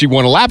 So she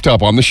won a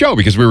laptop on the show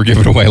because we were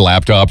giving away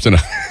laptops and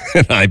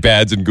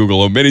iPads and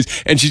Google Home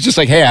Minis. And she's just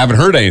like, hey, I haven't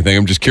heard anything.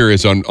 I'm just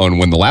curious on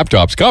when the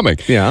laptop's coming.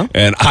 Yeah.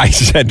 And I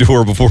said to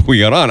her before we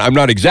got on, I'm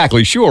not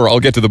exactly sure. I'll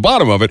get to the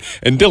bottom of it.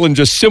 And Dylan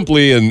just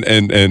simply and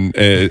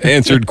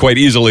answered quite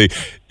easily,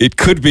 it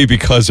could be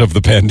because of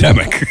the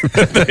pandemic.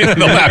 The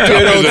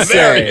laptop isn't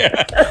there.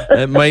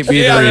 That might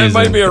be the reason. That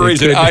might be a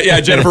reason.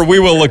 Jennifer, we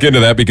will look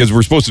into that because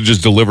we're supposed to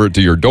just deliver it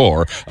to your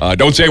door.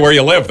 Don't say where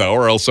you live, though,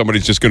 or else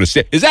somebody's just going to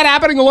say. Is that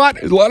happening a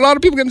lot? A lot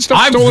of people getting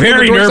stuff stolen? I'm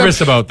very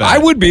nervous about that. I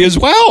would be as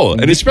well,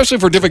 and especially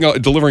for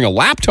delivering a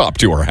laptop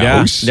to our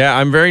house. Yeah,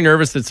 I'm very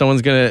nervous that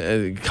someone's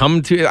going to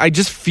come to. I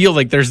just feel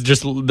like there's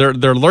just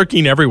they're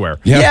lurking everywhere.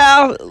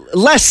 Yeah,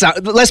 less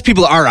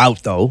people are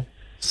out though,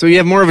 so you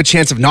have more of a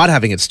chance of not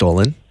having it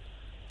stolen.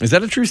 Is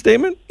that a true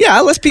statement? Yeah,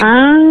 less people.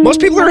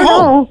 Most people are at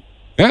home.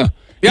 Yeah.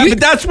 Yeah,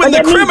 but that's when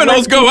the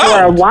criminals go out.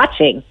 Are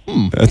watching.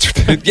 That's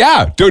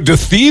Do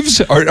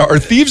thieves are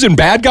thieves and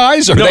bad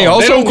guys? Are they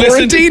also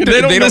quarantined?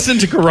 They don't listen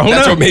to Corona.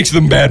 That's what makes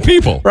them bad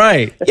people,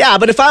 right? Yeah,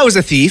 but if I was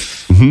a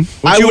thief,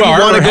 I wouldn't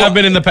want to have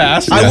been in the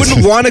past. I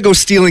wouldn't want to go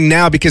stealing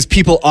now because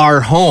people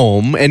are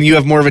home and you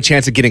have more of a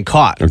chance of getting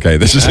caught. Okay,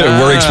 this is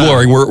we're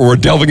exploring. We're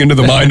delving into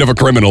the mind of a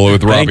criminal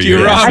with Robbie. Thank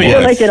you, Robbie. I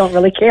feel like they don't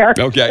really care.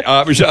 Okay,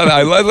 Michelle,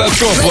 let's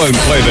go and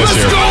play this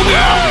here. Let's go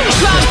now.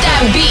 Drop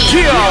that beat.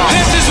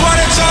 This is what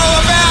it's all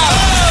about.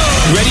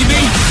 Ready, B?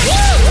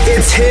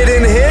 It's hit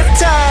and hit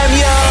time,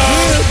 yo.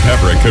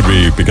 Pepper, it could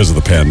be because of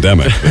the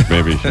pandemic.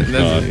 Maybe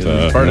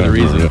That's part of the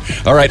reason.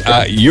 All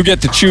right, you get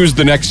to choose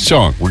the next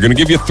song. We're going to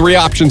give you 3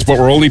 options, but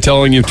we're only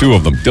telling you 2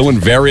 of them. Dylan,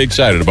 very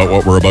excited about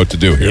what we're about to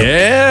do here.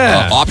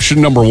 Yeah.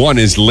 Option number 1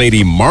 is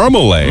Lady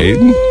Marmalade.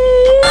 There's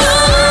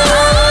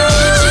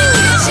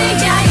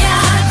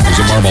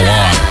a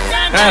marmalade.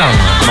 I don't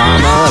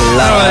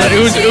know.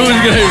 Who's going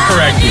to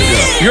correct you?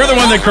 You're the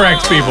one that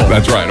corrects people.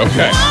 That's right.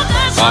 Okay.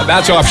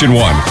 That's option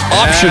 1.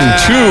 Option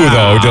 2,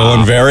 though,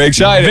 Dylan, very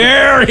excited.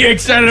 Very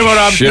excited about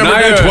option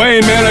Shania number 2.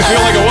 Twain, man, I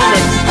feel like a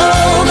woman.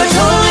 Oh, but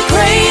totally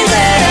crazy.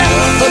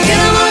 Forget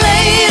I'm a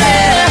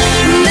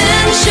lady.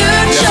 Men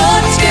shirt,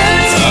 short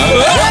skirts.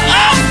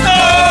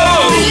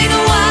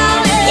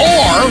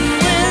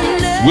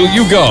 will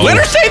you go? Let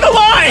her say the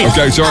line.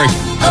 Okay, sorry.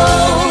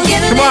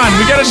 Come on,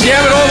 we gotta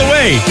jam it all the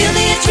way.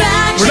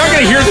 We're not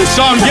gonna hear this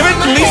song. Give it,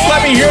 at least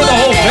let me hear the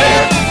whole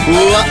thing.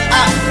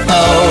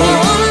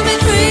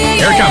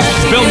 Here it comes.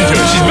 She's building to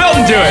it. She's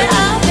building to it.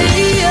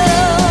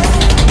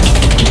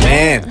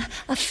 Man.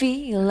 I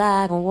feel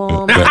like a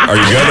woman. Are you good?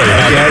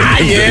 Are you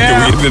happy?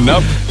 Yeah. Do we hit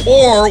enough?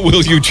 Or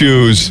will you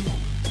choose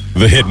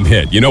the hidden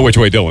hit? You know which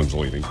way Dylan's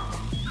leaning.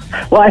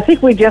 Well, I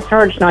think we just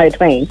heard Shania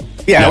Twain.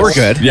 Yeah, we're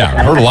good. Yeah,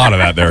 I heard a lot of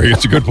that there.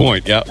 It's a good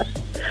point. Yeah.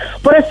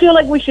 But I feel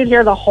like we should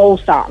hear the whole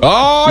song.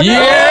 Oh, Yeah!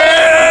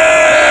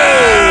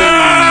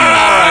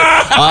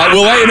 All right.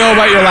 We'll let you know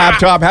about your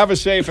laptop. Have a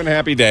safe and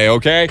happy day,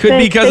 okay? Could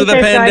be because of the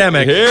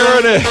pandemic. Here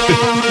it is.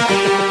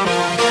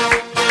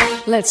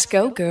 Let's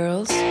go,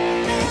 girls.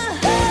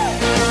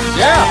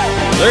 Yeah.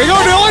 There you go,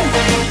 Dylan.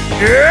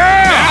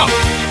 Yeah.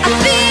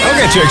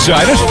 That'll get you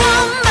excited.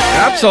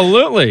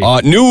 Absolutely.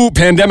 New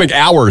pandemic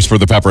hours for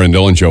the Pepper and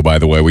Dylan show, by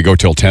the way. We go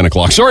till 10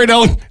 o'clock. Sorry,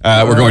 Dylan.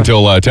 We're going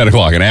till 10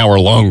 o'clock, an hour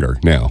longer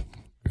now.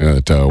 How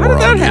did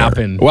that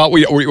happen? Well,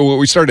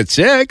 we started at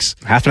 6.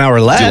 Half an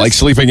hour less. Do you like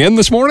sleeping in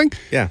this morning?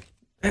 Yeah.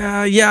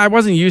 Yeah, I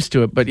wasn't used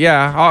to it, but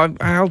yeah,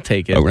 I'll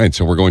take it. All right,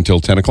 so we're going till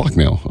 10 o'clock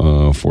now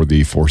for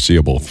the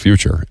foreseeable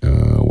future.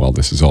 While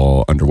this is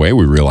all underway,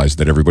 we realize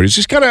that everybody's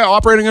just kind of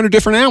operating under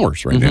different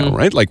hours right now,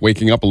 right? Like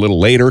waking up a little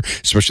later,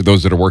 especially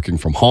those that are working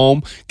from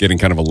home, getting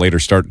kind of a later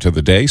start to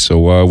the day.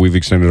 So we've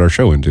extended our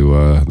show into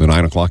the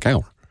 9 o'clock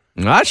hour.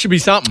 That should be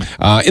something.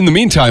 In the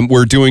meantime,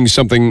 we're doing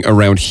something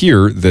around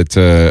here that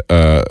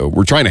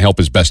we're trying to help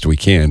as best we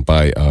can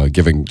by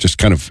giving just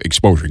kind of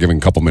exposure, giving a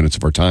couple minutes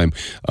of our time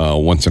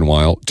once in a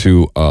while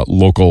to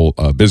local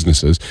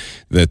businesses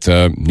that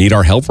need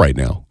our help right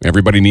now.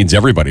 Everybody needs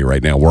everybody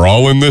right now. We're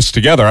all in this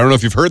together. I don't know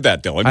if you've heard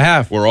that, Dylan. I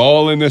have. We're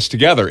all in this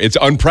together. It's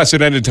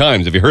unprecedented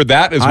times. Have you heard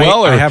that as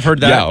well? I have heard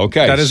that. Yeah,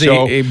 okay. That is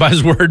a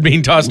buzzword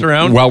being tossed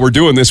around. While we're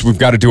doing this, we've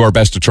got to do our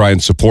best to try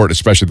and support,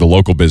 especially the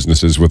local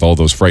businesses with all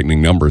those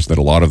frightening numbers that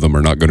a lot of them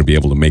are not going to be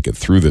able to make it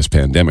through this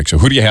pandemic. So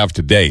who do you have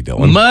today,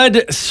 Dylan?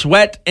 Mud,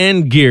 Sweat,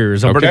 and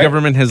Gears. Alberta Okay.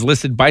 government has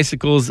listed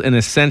bicycles an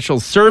essential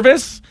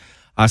service.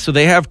 So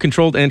they have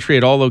controlled entry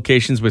at all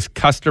locations with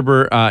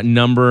customer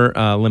number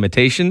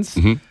limitations.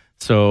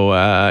 So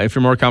if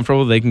you're more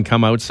comfortable, they can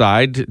come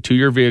outside to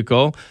your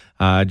vehicle.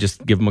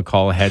 Just give them a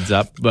call, a heads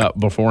up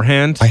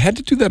beforehand. I had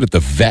to do that at the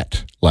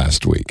vet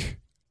last week.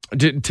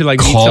 To like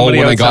meet Call somebody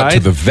when outside? I got to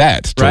the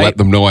vet to Right. let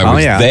them know I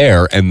was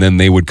there, and then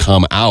they would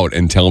come out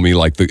and tell me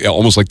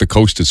almost like the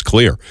coast is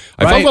clear.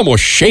 I felt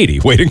almost shady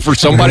waiting for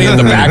somebody in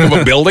the back of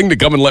a building to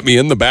come and let me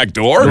in the back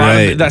door.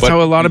 Right. That's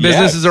how a lot of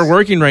businesses are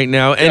working right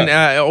now. And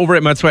over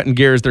at Mud, Sweat, and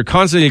Gears, they're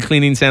constantly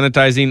cleaning,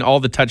 sanitizing all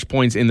the touch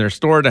points in their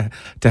store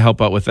to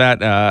help out with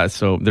that.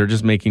 So they're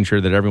just making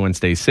sure that everyone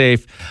stays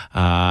safe.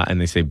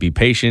 And they say be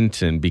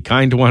patient and be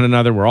kind to one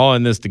another. We're all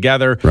in this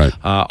together. Right.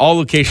 All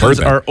locations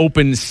are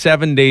open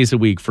 7 days a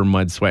week for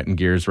Mud, Sweat, and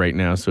Gears right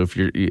now. So if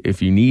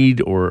you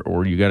need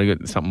or you got to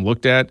get something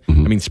looked at, I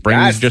mean, spring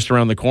is just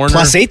around the corner.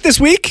 +8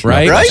 this week,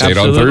 Right. +8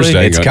 on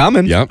Thursday. It's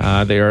coming.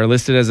 Yep. They are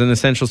listed as an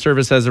essential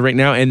service as of right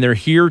now, and they're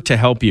here to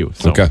help you.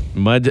 So,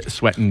 Mud,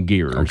 Sweat, and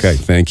Gears. Okay,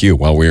 thank you.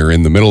 While we're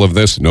in the middle of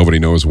this, nobody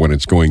knows when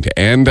it's going to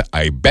end.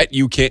 I bet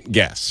you can't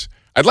guess.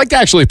 I'd like to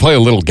actually play a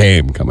little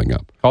game coming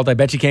up. Called I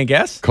Bet You Can't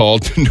Guess? Well,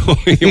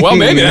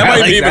 maybe that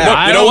might be.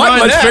 But you know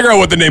what? Let's figure out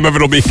what the name of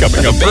it will be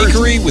coming up.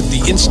 Bakery with the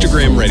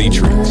Instagram-ready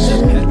treats.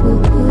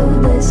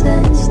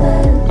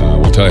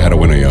 We'll tell you how to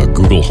win a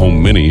Google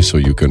Home Mini so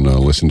you can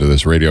listen to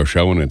this radio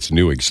show in its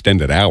new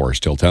extended hours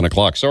till 10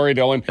 o'clock. Sorry,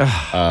 Dylan.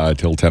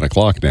 Till 10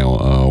 o'clock now.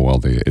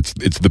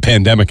 It's the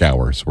pandemic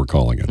hours, we're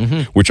calling it,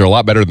 which are a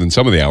lot better than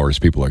some of the hours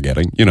people are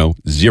getting.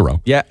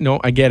 0. Yeah, no,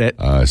 I get it.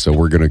 So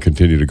we're going to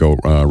continue to go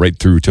right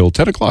through till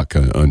 10 o'clock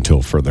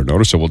until further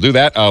notice. So we'll do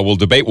that. We'll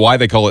debate why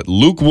they call it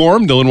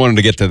lukewarm. Dylan wanted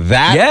to get to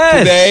that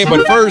today.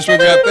 But first, we've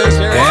got this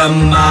here.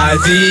 Am I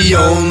the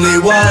only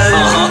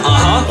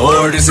one?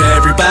 Or does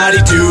everybody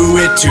do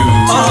it too?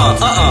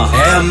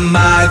 Am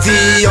I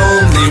the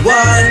only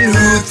one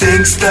who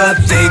thinks the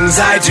things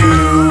I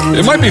do?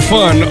 It might be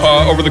fun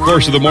over the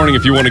course of the morning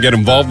if you want to get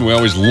involved. And we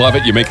always love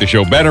it. You make the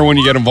show better when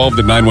you get involved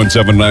at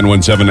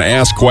 917-917.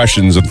 Ask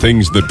questions of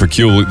things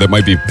that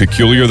might be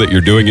peculiar that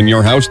you're doing in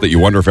your house that you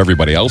wonder if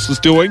everybody else is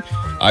doing.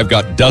 I've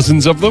got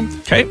dozens of them.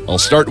 Okay. I'll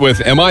start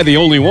with, am I the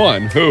only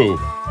one who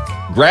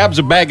grabs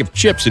a bag of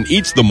chips and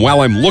eats them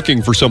while I'm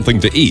looking for something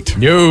to eat?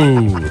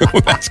 No.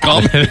 That's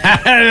common.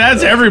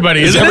 That's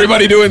everybody, Is isn't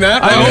everybody it? doing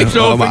that? I hope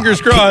so.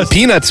 Fingers crossed.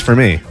 Peanuts for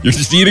me. You're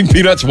just eating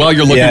peanuts while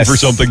you're looking for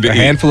something to a eat.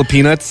 handful of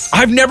peanuts.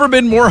 I've never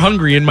been more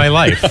hungry in my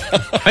life.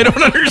 I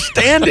don't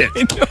understand it.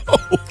 I know.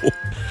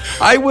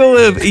 I will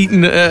have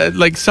eaten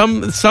like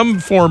some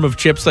form of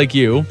chips like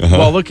you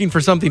while looking for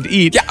something to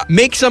eat. Yeah.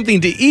 Make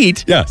something to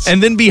eat. Yes.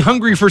 And then be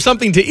hungry for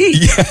something to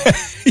eat.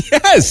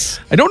 Yes.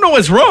 I don't know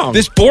what's wrong.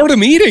 This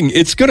boredom eating,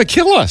 it's going to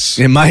kill us.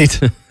 It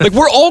might. Like,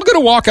 we're all going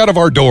to walk out of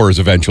our doors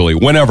eventually,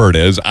 whenever it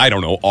is. I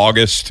don't know,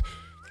 August,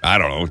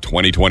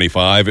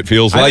 2025, it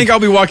feels like. I think I'll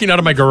be walking out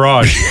of my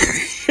garage.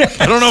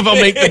 I don't know if I'll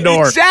make the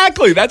door.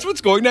 Exactly. That's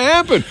what's going to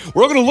happen.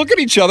 We're all going to look at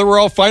each other. We're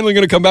all finally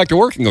going to come back to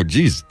work and go,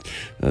 geez,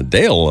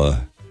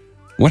 Dale,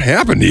 what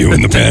happened to you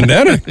in the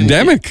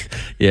pandemic?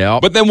 Yeah.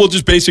 But then we'll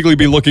just basically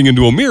be looking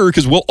into a mirror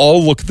because we'll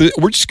all we're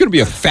just going to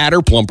be a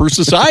fatter, plumper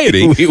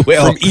society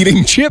from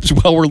eating chips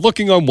while we're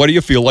looking on what do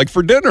you feel like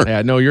for dinner.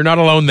 Yeah, no, you're not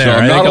alone there. So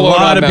I'm I not think a alone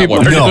lot on of that people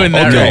one. are doing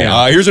that Okay, right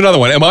now. here's another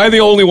one. Am I the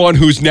only one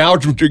who's now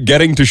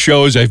getting to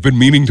shows I've been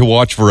meaning to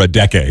watch for a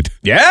decade?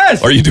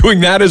 Yes. Are you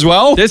doing that as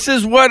well? This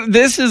is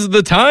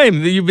the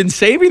time that you've been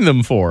saving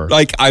them for.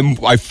 Like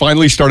I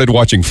finally started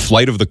watching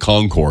Flight of the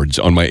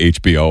Conchords on my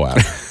HBO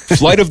app.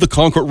 Flight of the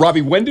Conchords.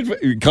 Robbie, when did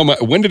it come out?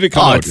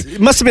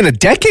 It must have been a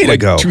decade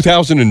ago.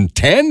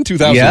 2010,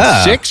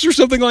 2006 or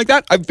something like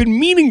that. I've been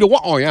meaning to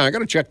watch. Oh, yeah, I got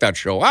to check that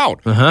show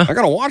out. I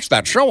got to watch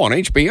that show on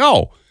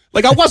HBO.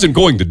 Like, I wasn't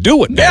going to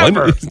do it,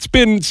 Dylan. It's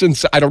been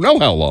since I don't know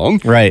how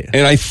long. Right.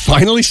 And I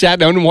finally sat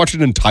down and watched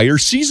an entire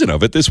season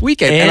of it this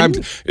weekend.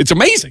 And it's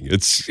amazing.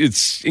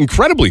 It's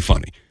incredibly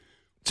funny.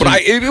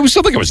 But it was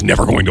something I was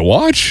never going to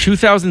watch.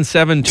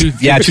 2007,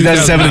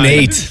 2007 and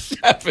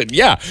 8.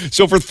 Yeah.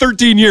 So for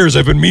 13 years,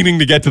 I've been meaning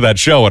to get to that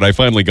show, and I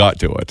finally got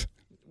to it.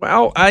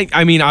 Well,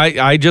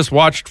 I just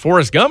watched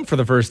Forrest Gump for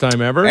the first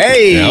time ever.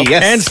 Hey,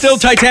 yes. And still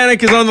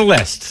Titanic is on the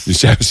list. You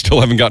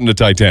still haven't gotten to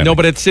Titanic. No,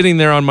 but it's sitting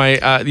there on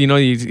my,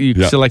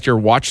 you select your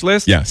watch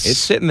list. Yes. It's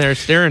sitting there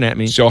staring at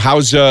me. So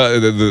how's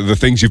the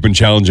things you've been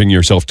challenging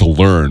yourself to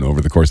learn over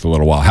the course of a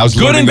little while? How's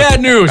good and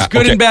bad news?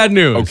 Good and bad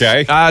news.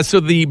 Okay. So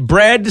the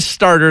bread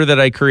starter that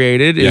I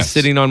created is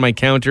sitting on my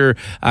counter,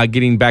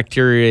 getting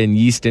bacteria and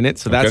yeast in it.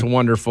 So that's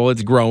wonderful.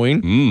 It's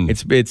growing.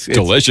 It's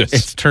delicious.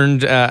 It's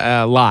turned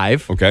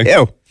live. Okay.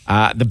 Ew.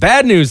 The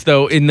bad news,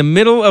 though, in the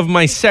middle of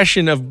my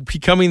session of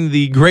becoming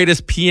the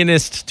greatest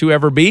pianist to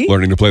ever be,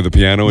 learning to play the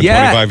piano in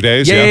 25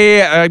 days.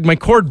 Yeah. My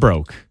cord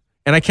broke,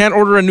 and I can't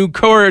order a new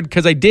cord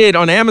because I did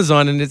on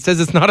Amazon, and it says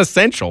it's not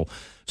essential.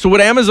 So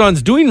what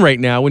Amazon's doing right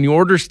now when you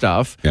order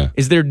stuff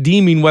is they're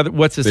deeming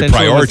what's essential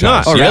and what's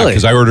not. Oh, really?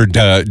 Because I ordered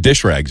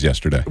dish rags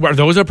yesterday. Are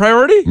those a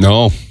priority?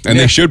 No, and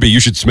they should be. You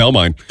should smell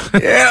mine.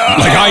 Yeah.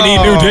 Like I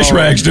need new dish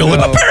rags, Dylan.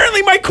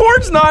 Apparently my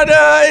cord's not,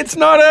 it's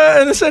not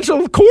an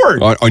essential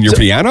cord. On your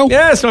piano?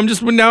 Yeah, so I'm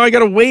just, now I got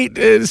to wait.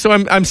 So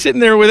I'm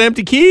sitting there with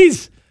empty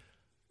keys.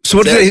 So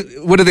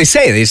what do they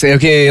say? They say,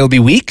 okay, it'll be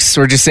weeks,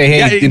 or just say,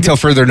 hey, until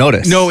further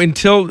notice? No,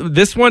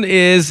 this one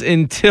is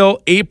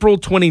until April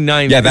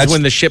 29th. Yeah, that's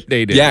when the ship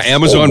date is. Yeah,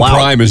 Amazon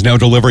Prime is now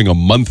delivering a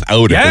month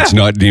out if it's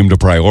not deemed a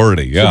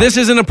priority. Yeah. So this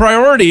isn't a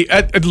priority.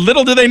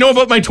 Little do they know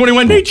about my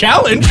 21-day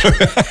challenge.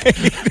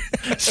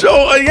 So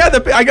I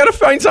got to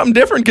find something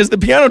different because the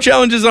piano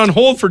challenge is on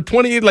hold for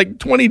 20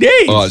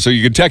 days. So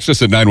you can text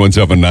us at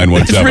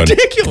 917-917. It's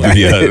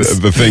ridiculous.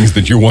 The things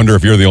that you wonder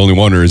if you're the only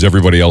one or is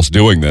everybody else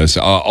doing this.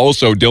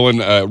 Also,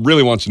 Dylan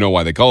really wants to know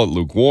why they call it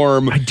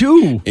lukewarm. I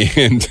do.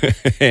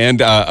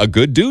 And a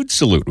good dude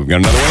salute. We've got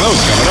another one of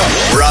those coming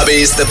up.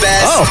 Robbie's the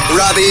best. Oh,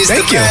 Robbie's the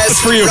thank you. best. Good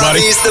for you, buddy.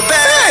 Robbie's the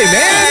best. Hey,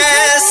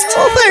 man.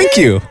 Oh, thank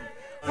you.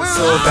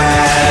 So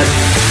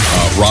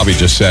bad. Robbie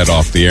just said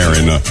off the air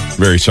in a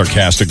very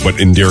sarcastic but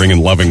endearing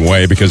and loving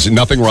way because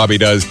nothing Robbie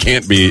does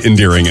can't be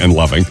endearing and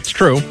loving. It's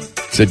true.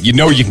 Said, you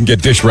can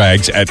get dish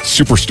rags at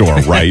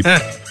Superstore, right?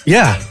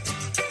 Yeah.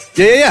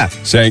 Yeah.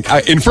 Saying,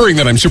 inferring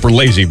that I'm super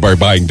lazy by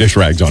buying dish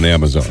rags on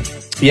Amazon.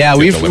 Yeah,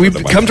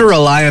 we've come to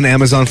rely on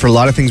Amazon for a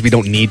lot of things we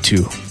don't need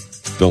to.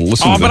 Don't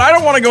listen to but I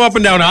don't want to go up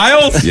and down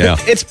aisles. Yeah.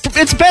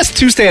 It's best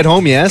to stay at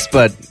home, yes,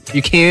 but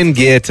you can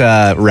get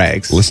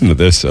rags. Listen to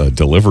this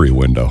delivery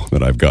window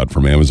that I've got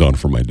from Amazon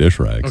for my dish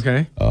rags.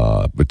 Okay.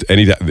 But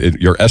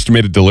your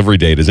estimated delivery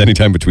date is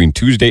anytime between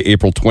Tuesday,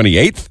 April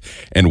 28th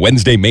and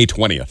Wednesday, May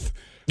 20th.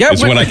 Yeah,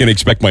 is when I can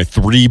expect my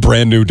 3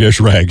 brand new dish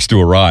rags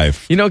to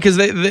arrive. Because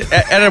at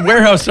a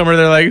warehouse somewhere,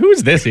 they're like,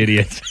 "Who's this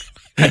idiot?"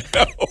 We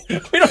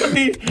don't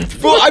need.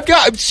 Well,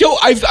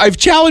 I've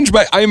challenged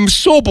I'm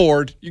so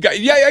bored. You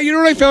know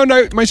what I found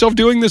out myself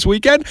doing this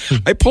weekend?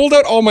 I pulled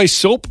out all my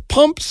soap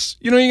pumps.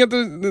 You get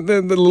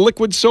the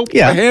liquid soap,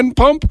 the hand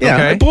pump. Yeah.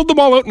 Okay. I pulled them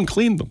all out and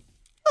cleaned them.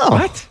 Oh.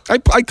 What?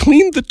 I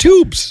cleaned the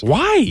tubes.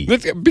 Why?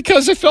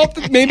 Because I felt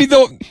that maybe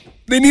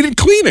they needed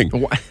cleaning.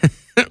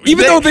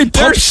 Even though they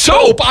pump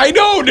soap. I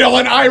know,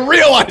 Dylan. I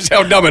realize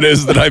how dumb it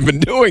is that I've been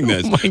doing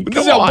this. But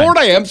this is how bored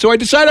I am. So I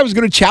decided I was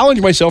going to challenge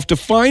myself to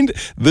find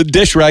the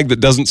dish rag that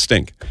doesn't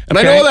stink. And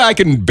I know that I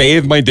can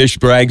bathe my dish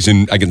rags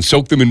and I can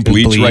soak them in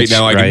bleach right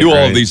now. I can do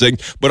all of these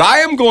things. But I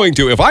am going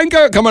to, if I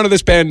can come out of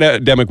this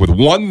pandemic with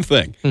one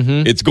thing,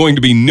 it's going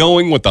to be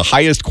knowing what the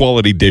highest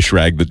quality dish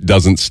rag that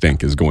doesn't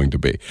stink is going to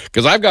be.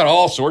 Because I've got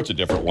all sorts of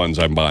different ones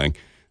I'm buying.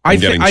 I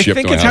think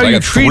it's how you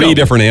treat 3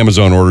 different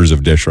Amazon orders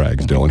of dish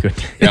rags, Dylan.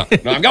 Yeah,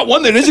 I've got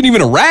one that isn't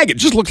even a rag. It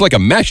just looks like a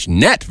mesh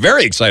net.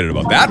 Very excited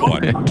about that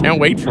one. Can't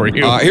wait for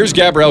you. Here's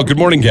Gabrielle. Good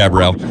morning,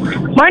 Gabrielle.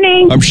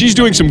 Morning. She's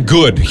doing some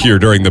good here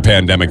during the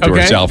pandemic to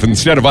herself.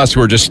 Instead of us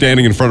who are just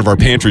standing in front of our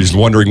pantries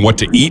wondering what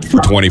to eat for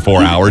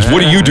 24 hours,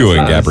 what are you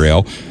doing,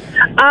 Gabrielle?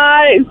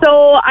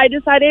 So I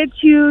decided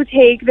to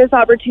take this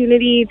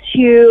opportunity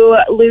to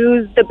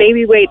lose the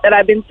baby weight that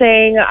I've been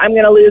saying I'm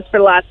going to lose for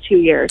the last 2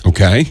 years.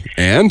 Okay,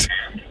 and?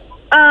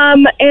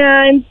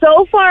 And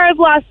so far I've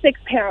lost 6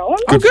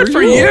 pounds. Good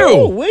for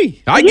you.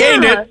 I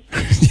gained it.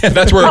 Yeah,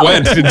 that's where it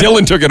went.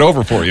 Dylan took it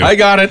over for you. I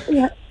got it.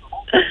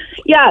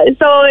 Yeah,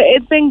 so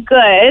it's been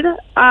good.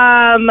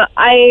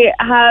 I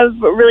have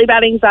really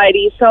bad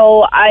anxiety,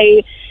 so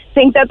I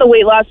think that the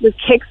weight loss was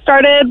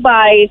kick-started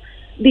by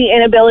the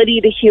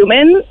inability to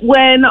human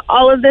when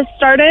all of this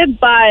started.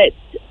 But,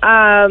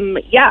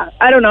 yeah,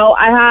 I don't know.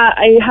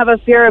 I have a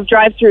fear of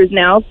drive-thrus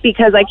now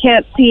because I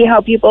can't see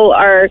how people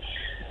are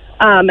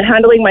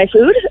handling my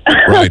food.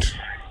 Right.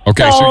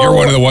 Okay, so you're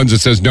one of the ones that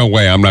says, no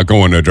way, I'm not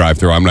going to a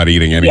drive-thru. I'm not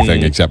eating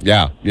anything except,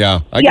 I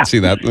can see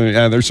that.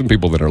 Yeah, there's some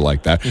people that are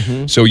like that.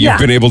 So you've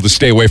been able to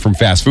stay away from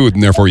fast food,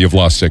 and therefore you've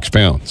lost 6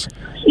 pounds.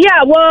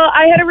 Yeah, well,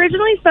 I had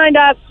originally signed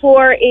up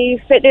for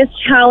a fitness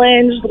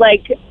challenge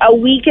like a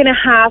week and a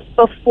half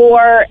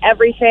before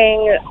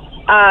everything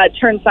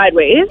turned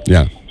sideways.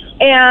 Yeah.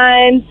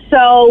 And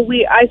so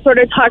I sort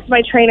of talked to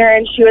my trainer,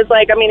 and she was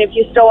like, I mean, if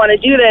you still want to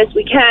do this,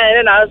 we can.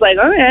 And I was like,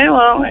 okay,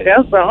 well, I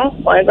guess so.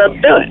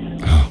 Let's do it.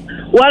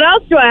 What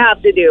else do I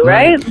have to do,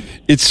 right?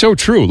 It's so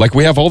true. Like,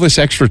 we have all this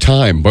extra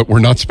time, but we're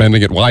not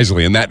spending it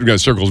wisely. And that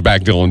circles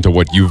back, Dylan, to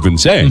what you've been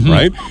saying,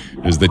 right?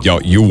 Is that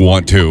you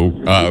want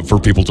to, for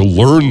people to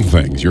learn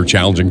things. You're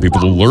challenging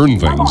people to learn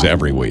things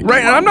every week.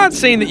 Right, and I'm not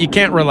saying that you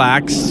can't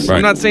relax. Right.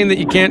 I'm not saying that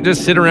you can't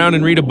just sit around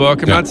and read a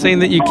book. I'm not saying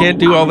that you can't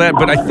do all that,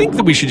 but I think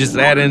that we should just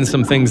add in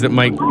some things that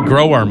might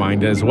grow our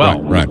mind as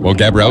well. Right. Well,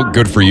 Gabrielle,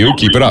 good for you.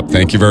 Keep it up.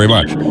 Thank you very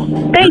much.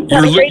 Thanks.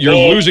 You're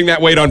losing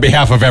that weight on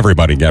behalf of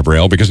everybody,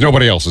 Gabrielle, because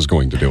nobody else is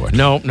going to do it.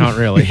 No, not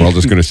really. We're all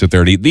just going to sit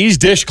there and eat these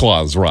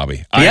dishcloths,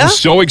 Robbie. I'm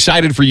so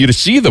excited for you to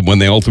see them when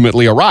they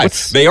ultimately arrive.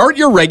 They aren't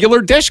your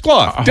regular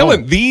dishcloth.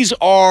 Dylan, these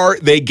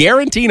they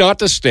guarantee not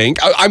to stink.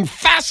 I'm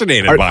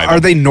fascinated by them. Are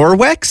they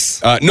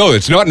Norwex? No,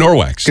 it's not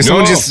Norwex. Because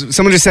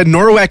someone just said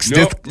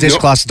Norwex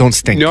dishcloths don't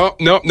stink. No.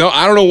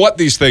 I don't know what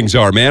these things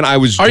are, man. Are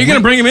you going to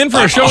bring them in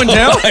for a show and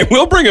tell? I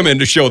will bring them in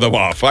to show them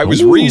off. I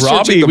was researching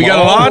Robbie, them we got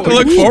a lot to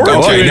look forward to.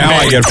 Okay, now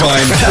I get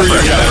fine.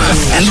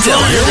 And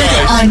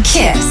Dylan. On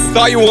Kiss.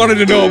 Thought you wanted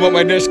to know about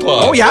my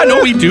dishcloth. Oh, yeah,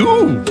 no, we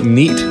do.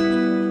 Neat.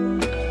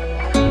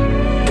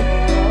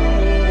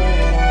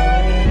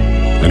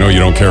 I know you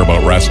don't care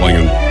about wrestling,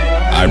 and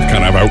I've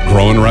kind of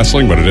outgrown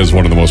wrestling, but it is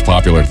one of the most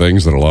popular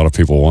things that a lot of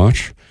people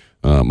watch.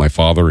 My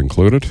father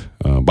included.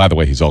 By the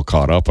way, he's all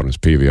caught up on his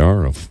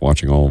PVR of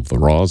watching all of the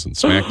Raws and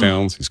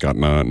SmackDowns. He's got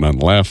none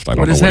left.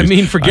 What does that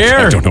mean for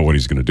Gare? I don't know what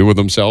he's going to do with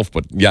himself,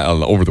 but yeah,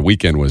 over the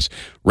weekend was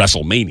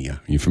WrestleMania.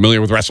 Are you familiar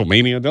with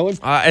WrestleMania, Dylan?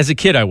 As a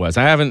kid, I was.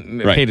 I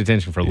haven't paid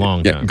attention for a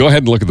long time. Go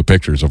ahead and look at the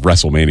pictures of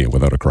WrestleMania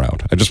without a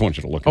crowd. I just want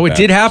you to look at that. Oh, it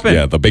did happen?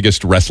 Yeah, the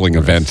biggest wrestling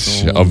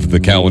event of the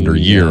calendar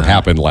year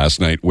happened last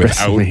night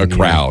without a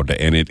crowd,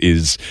 and it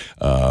is,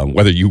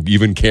 whether you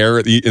even care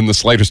in the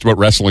slightest about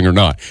wrestling or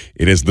not,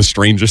 it is the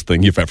strangest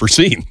thing you've ever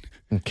seen.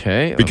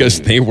 Okay. Because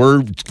they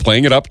were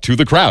playing it up to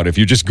the crowd. If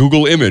you just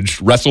Google image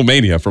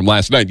WrestleMania from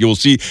last night, you'll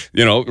see,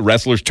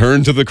 wrestlers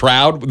turn to the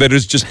crowd that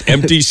is just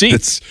empty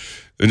seats.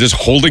 They're just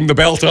holding the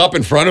belt up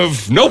in front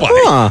of nobody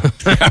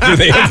after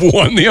they have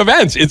won the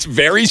events. It's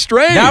very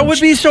strange. That would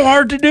be so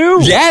hard to do.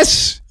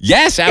 Yes,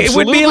 absolutely. It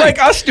would be like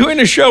us doing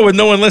a show with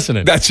no one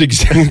listening. That's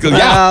exactly, We've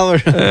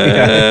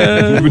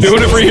been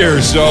doing it for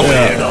years, so.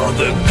 Where'd all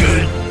the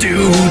good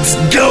dudes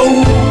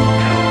go?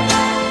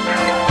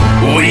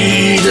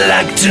 We'd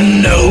like to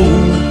know.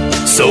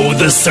 So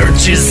the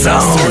search is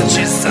on.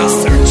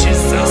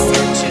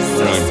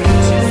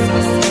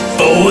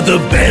 For the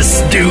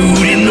best dude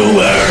in the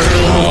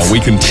world. We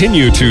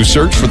continue to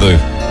search for the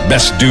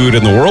best dude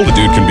in the world. A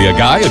dude can be a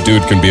guy, a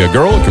dude can be a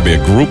girl, it could be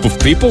a group of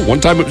people. One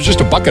time it was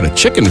just a bucket of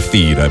chicken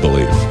feed, I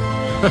believe.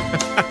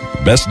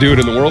 Best dude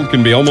in the world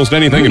can be almost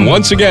anything. And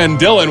once again,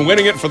 Dylan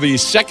winning it for the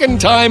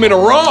second time in a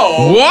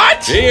row.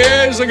 What? He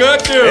is a good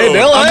dude. Hey,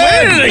 Dylan.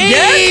 I'm winning it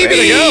again.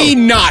 Maybe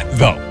not,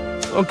 though.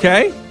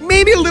 Okay.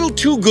 Maybe a little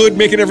too good,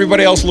 making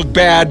everybody else look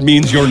bad,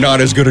 means you're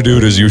not as good a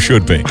dude as you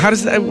should be. How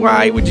does that?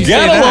 Why would you say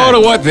that? Get a load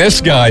of what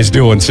this guy's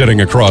doing sitting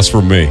across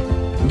from me.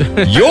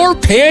 You're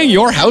paying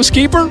your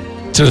housekeeper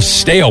to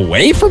stay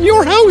away from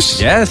your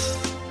house?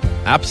 Yes,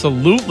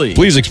 absolutely.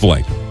 Please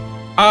explain.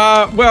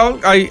 Well,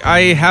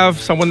 I have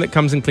someone that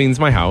comes and cleans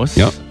my house.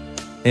 Yep.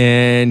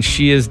 And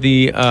she is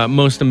the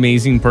most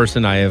amazing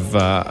person I have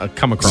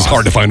come across. It's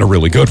hard to find a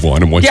really good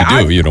one, and once you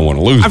do, you don't want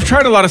to lose I've them.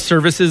 tried a lot of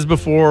services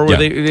before, where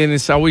and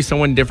it's always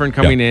someone different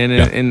coming in,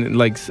 and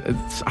like,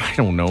 I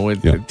don't know,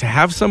 to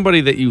have somebody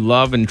that you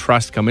love and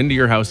trust come into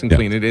your house and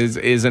clean it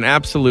is an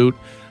absolute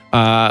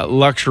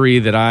luxury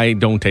that I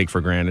don't take for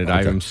granted. Okay.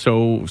 I am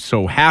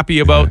so happy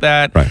about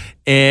that. Right.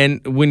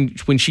 And when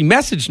she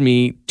messaged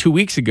me 2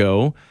 weeks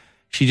ago,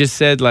 she just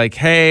said, like,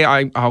 hey,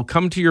 I'll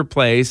come to your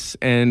place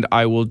and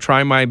I will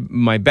try my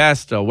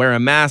best. I'll wear a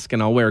mask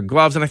and I'll wear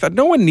gloves. And I thought,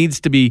 no one needs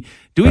to be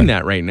doing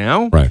that right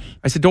now. Right.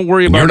 I said, don't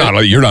worry about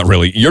it.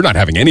 You're not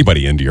having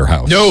anybody into your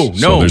house. No.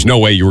 So there's no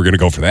way you were going to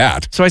go for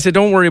that. So I said,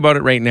 don't worry about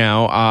it right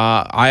now.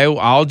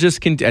 I'll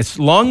just as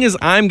long as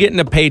I'm getting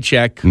a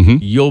paycheck,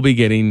 you'll be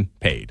getting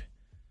paid.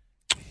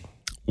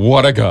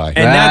 What a guy.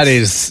 And that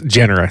is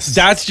generous.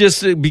 That's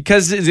just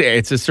because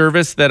it's a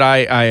service that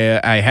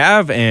I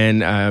have,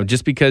 and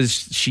just because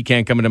she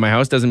can't come into my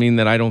house doesn't mean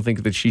that I don't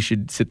think that she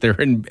should sit there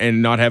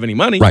and not have any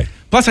money. Right.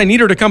 Plus, I need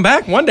her to come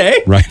back one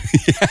day. Right.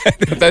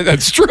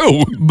 That's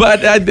true.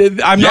 But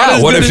I'm not.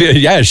 Yeah. What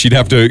if? She'd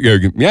have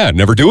to.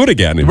 Never do it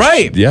again.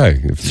 Right. Yeah.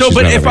 So,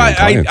 but if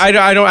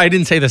I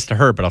didn't say this to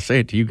her, but I'll say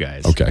it to you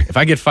guys. Okay. If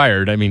I get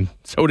fired, I mean,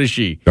 so does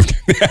she.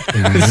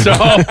 So,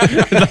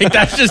 like,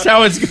 that's just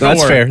how it's going to work.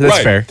 That's fair.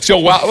 That's fair. So,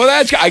 well,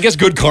 that's, I guess,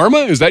 good karma.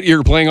 Is that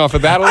you're playing off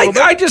of that a little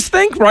bit? I just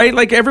think, right?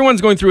 Like,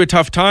 everyone's going through a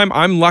tough time.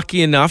 I'm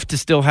lucky enough to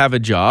still have a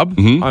job.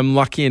 Mm-hmm. I'm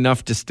lucky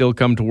enough to still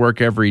come to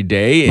work every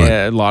day.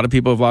 Right. A lot of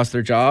people have lost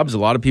their jobs. A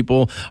lot of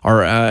people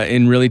are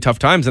in really tough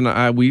times,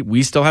 and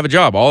we still have a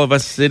job. All of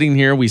us sitting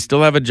here, we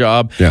still have a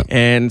job. Yeah.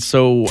 And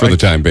so for the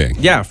time being.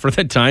 Yeah, for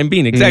the time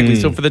being, exactly.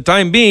 So for the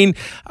time being,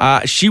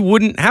 she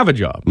wouldn't have a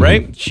job,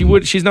 right?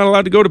 She's not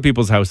allowed to go to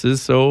people's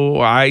houses. So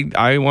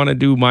I want to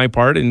do my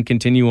part and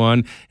continue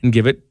on and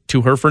give it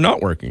to her for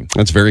not working.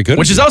 That's very good.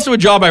 Which is also a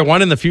job I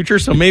want in the future.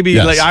 So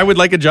maybe like I would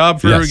like a job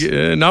for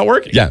not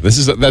working. Yeah,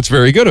 that's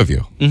very good of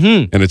you.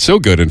 Mm-hmm. And it's so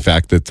good, in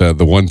fact, that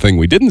the one thing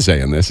we didn't say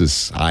in this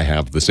is I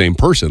have the same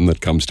person that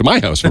comes to my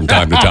house from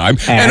time to time,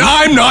 and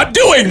I'm not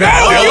doing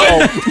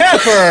that.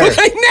 Never.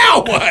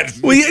 Now what?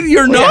 Well,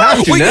 you're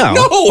not.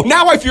 No,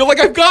 now I feel like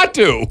I've got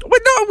to. But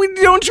no,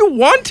 don't you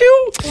want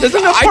to? Isn't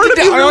that part of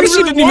you? I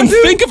honestly didn't even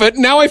think of it.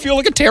 Now I feel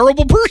like a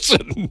terrible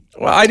person.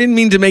 Well, I didn't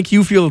mean to make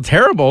you feel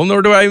terrible,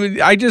 nor do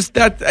I just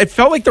that it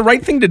felt like the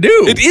right thing to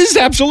do. It is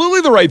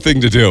absolutely the right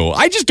thing to do.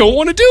 I just don't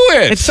want to do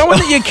it. It's someone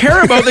that you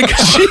care about that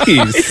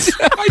Jeez.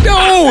 I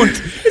don't.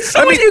 It's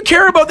someone you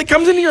care about that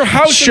comes into your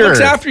house and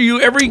looks after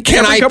you every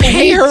Can I couple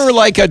pay weeks? her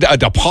like a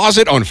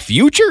deposit on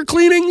future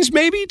cleanings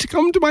maybe to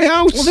come to my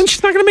house? Well, then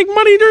she's not going to make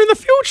money during the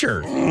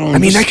future. I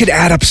mean, that could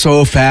add up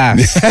so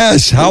fast.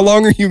 Yes. How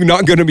long are you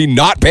not going to be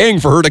not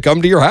paying for her to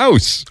come to your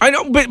house? I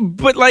know,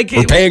 but like...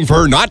 Or paying for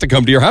her not to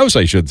come to your house,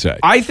 I should say.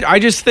 I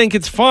just think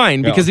it's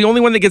fine because the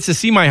only one that gets to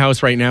see my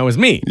house right now is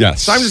me.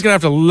 Yes. So I'm just going to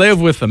have to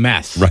live with the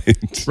mess.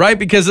 Right. Right?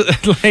 Because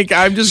like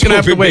I'm just going to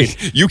have to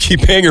wait. You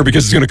keep paying her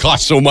because it's going to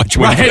cost so much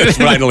when it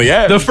finally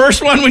ends. The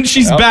first one when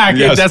she's back,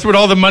 that's what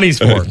all the money's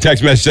for.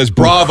 Text message says,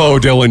 "Bravo,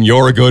 Dylan,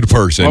 you're a good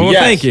person." Oh, well,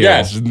 thank you.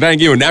 Yes, thank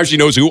you. And now she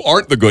knows who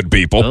aren't the good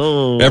people.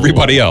 Oh.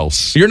 Everybody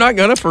else. You're not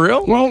gonna, for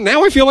real? Well,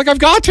 now I feel like I've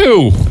got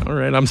to. All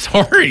right, I'm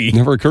sorry.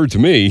 Never occurred to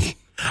me.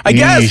 I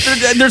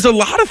guess there's a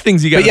lot of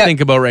things you got to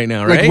think about right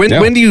now, right?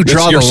 Like when do you draw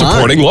the line? You're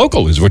supporting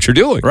local is what you're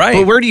doing. Right.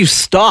 But where do you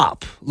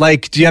stop?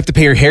 Like, do you have to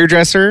pay your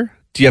hairdresser?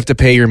 Do you have to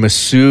pay your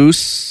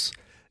masseuse?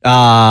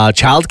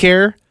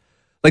 Childcare?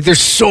 Like,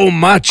 there's so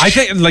much. I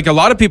think, like, a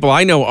lot of people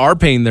I know are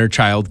paying their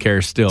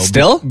childcare still.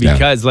 Still?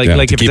 Because, like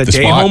if it's a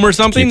day home or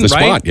something, keep the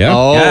right? Spot, yeah.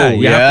 Oh,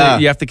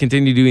 you have to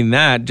continue doing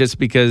that just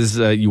because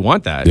you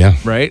want that. Yeah.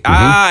 Right?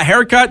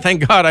 Haircut,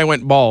 thank God I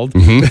went bald. So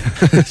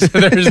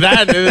there's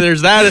that.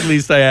 There's that at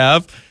least I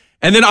have.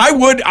 And then I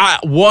would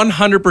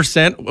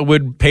 100%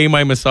 would pay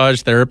my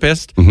massage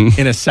therapist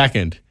in a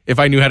second. If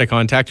I knew how to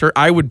contact her,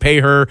 I would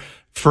pay her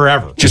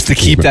forever. Just to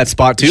keep that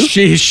spot too?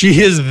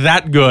 She is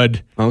that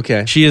good.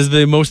 Okay. She is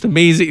the most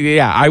amazing.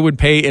 Yeah, I would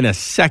pay in a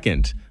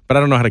second, but I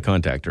don't know how to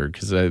contact her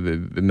because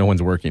no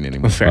one's working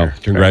anymore. Well,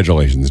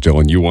 congratulations,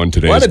 Dylan. You won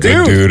today's What a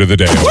Good dude. Dude of the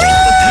Day.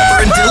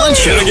 Pepper and Dylan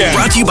Show,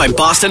 brought to you by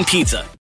Boston Pizza.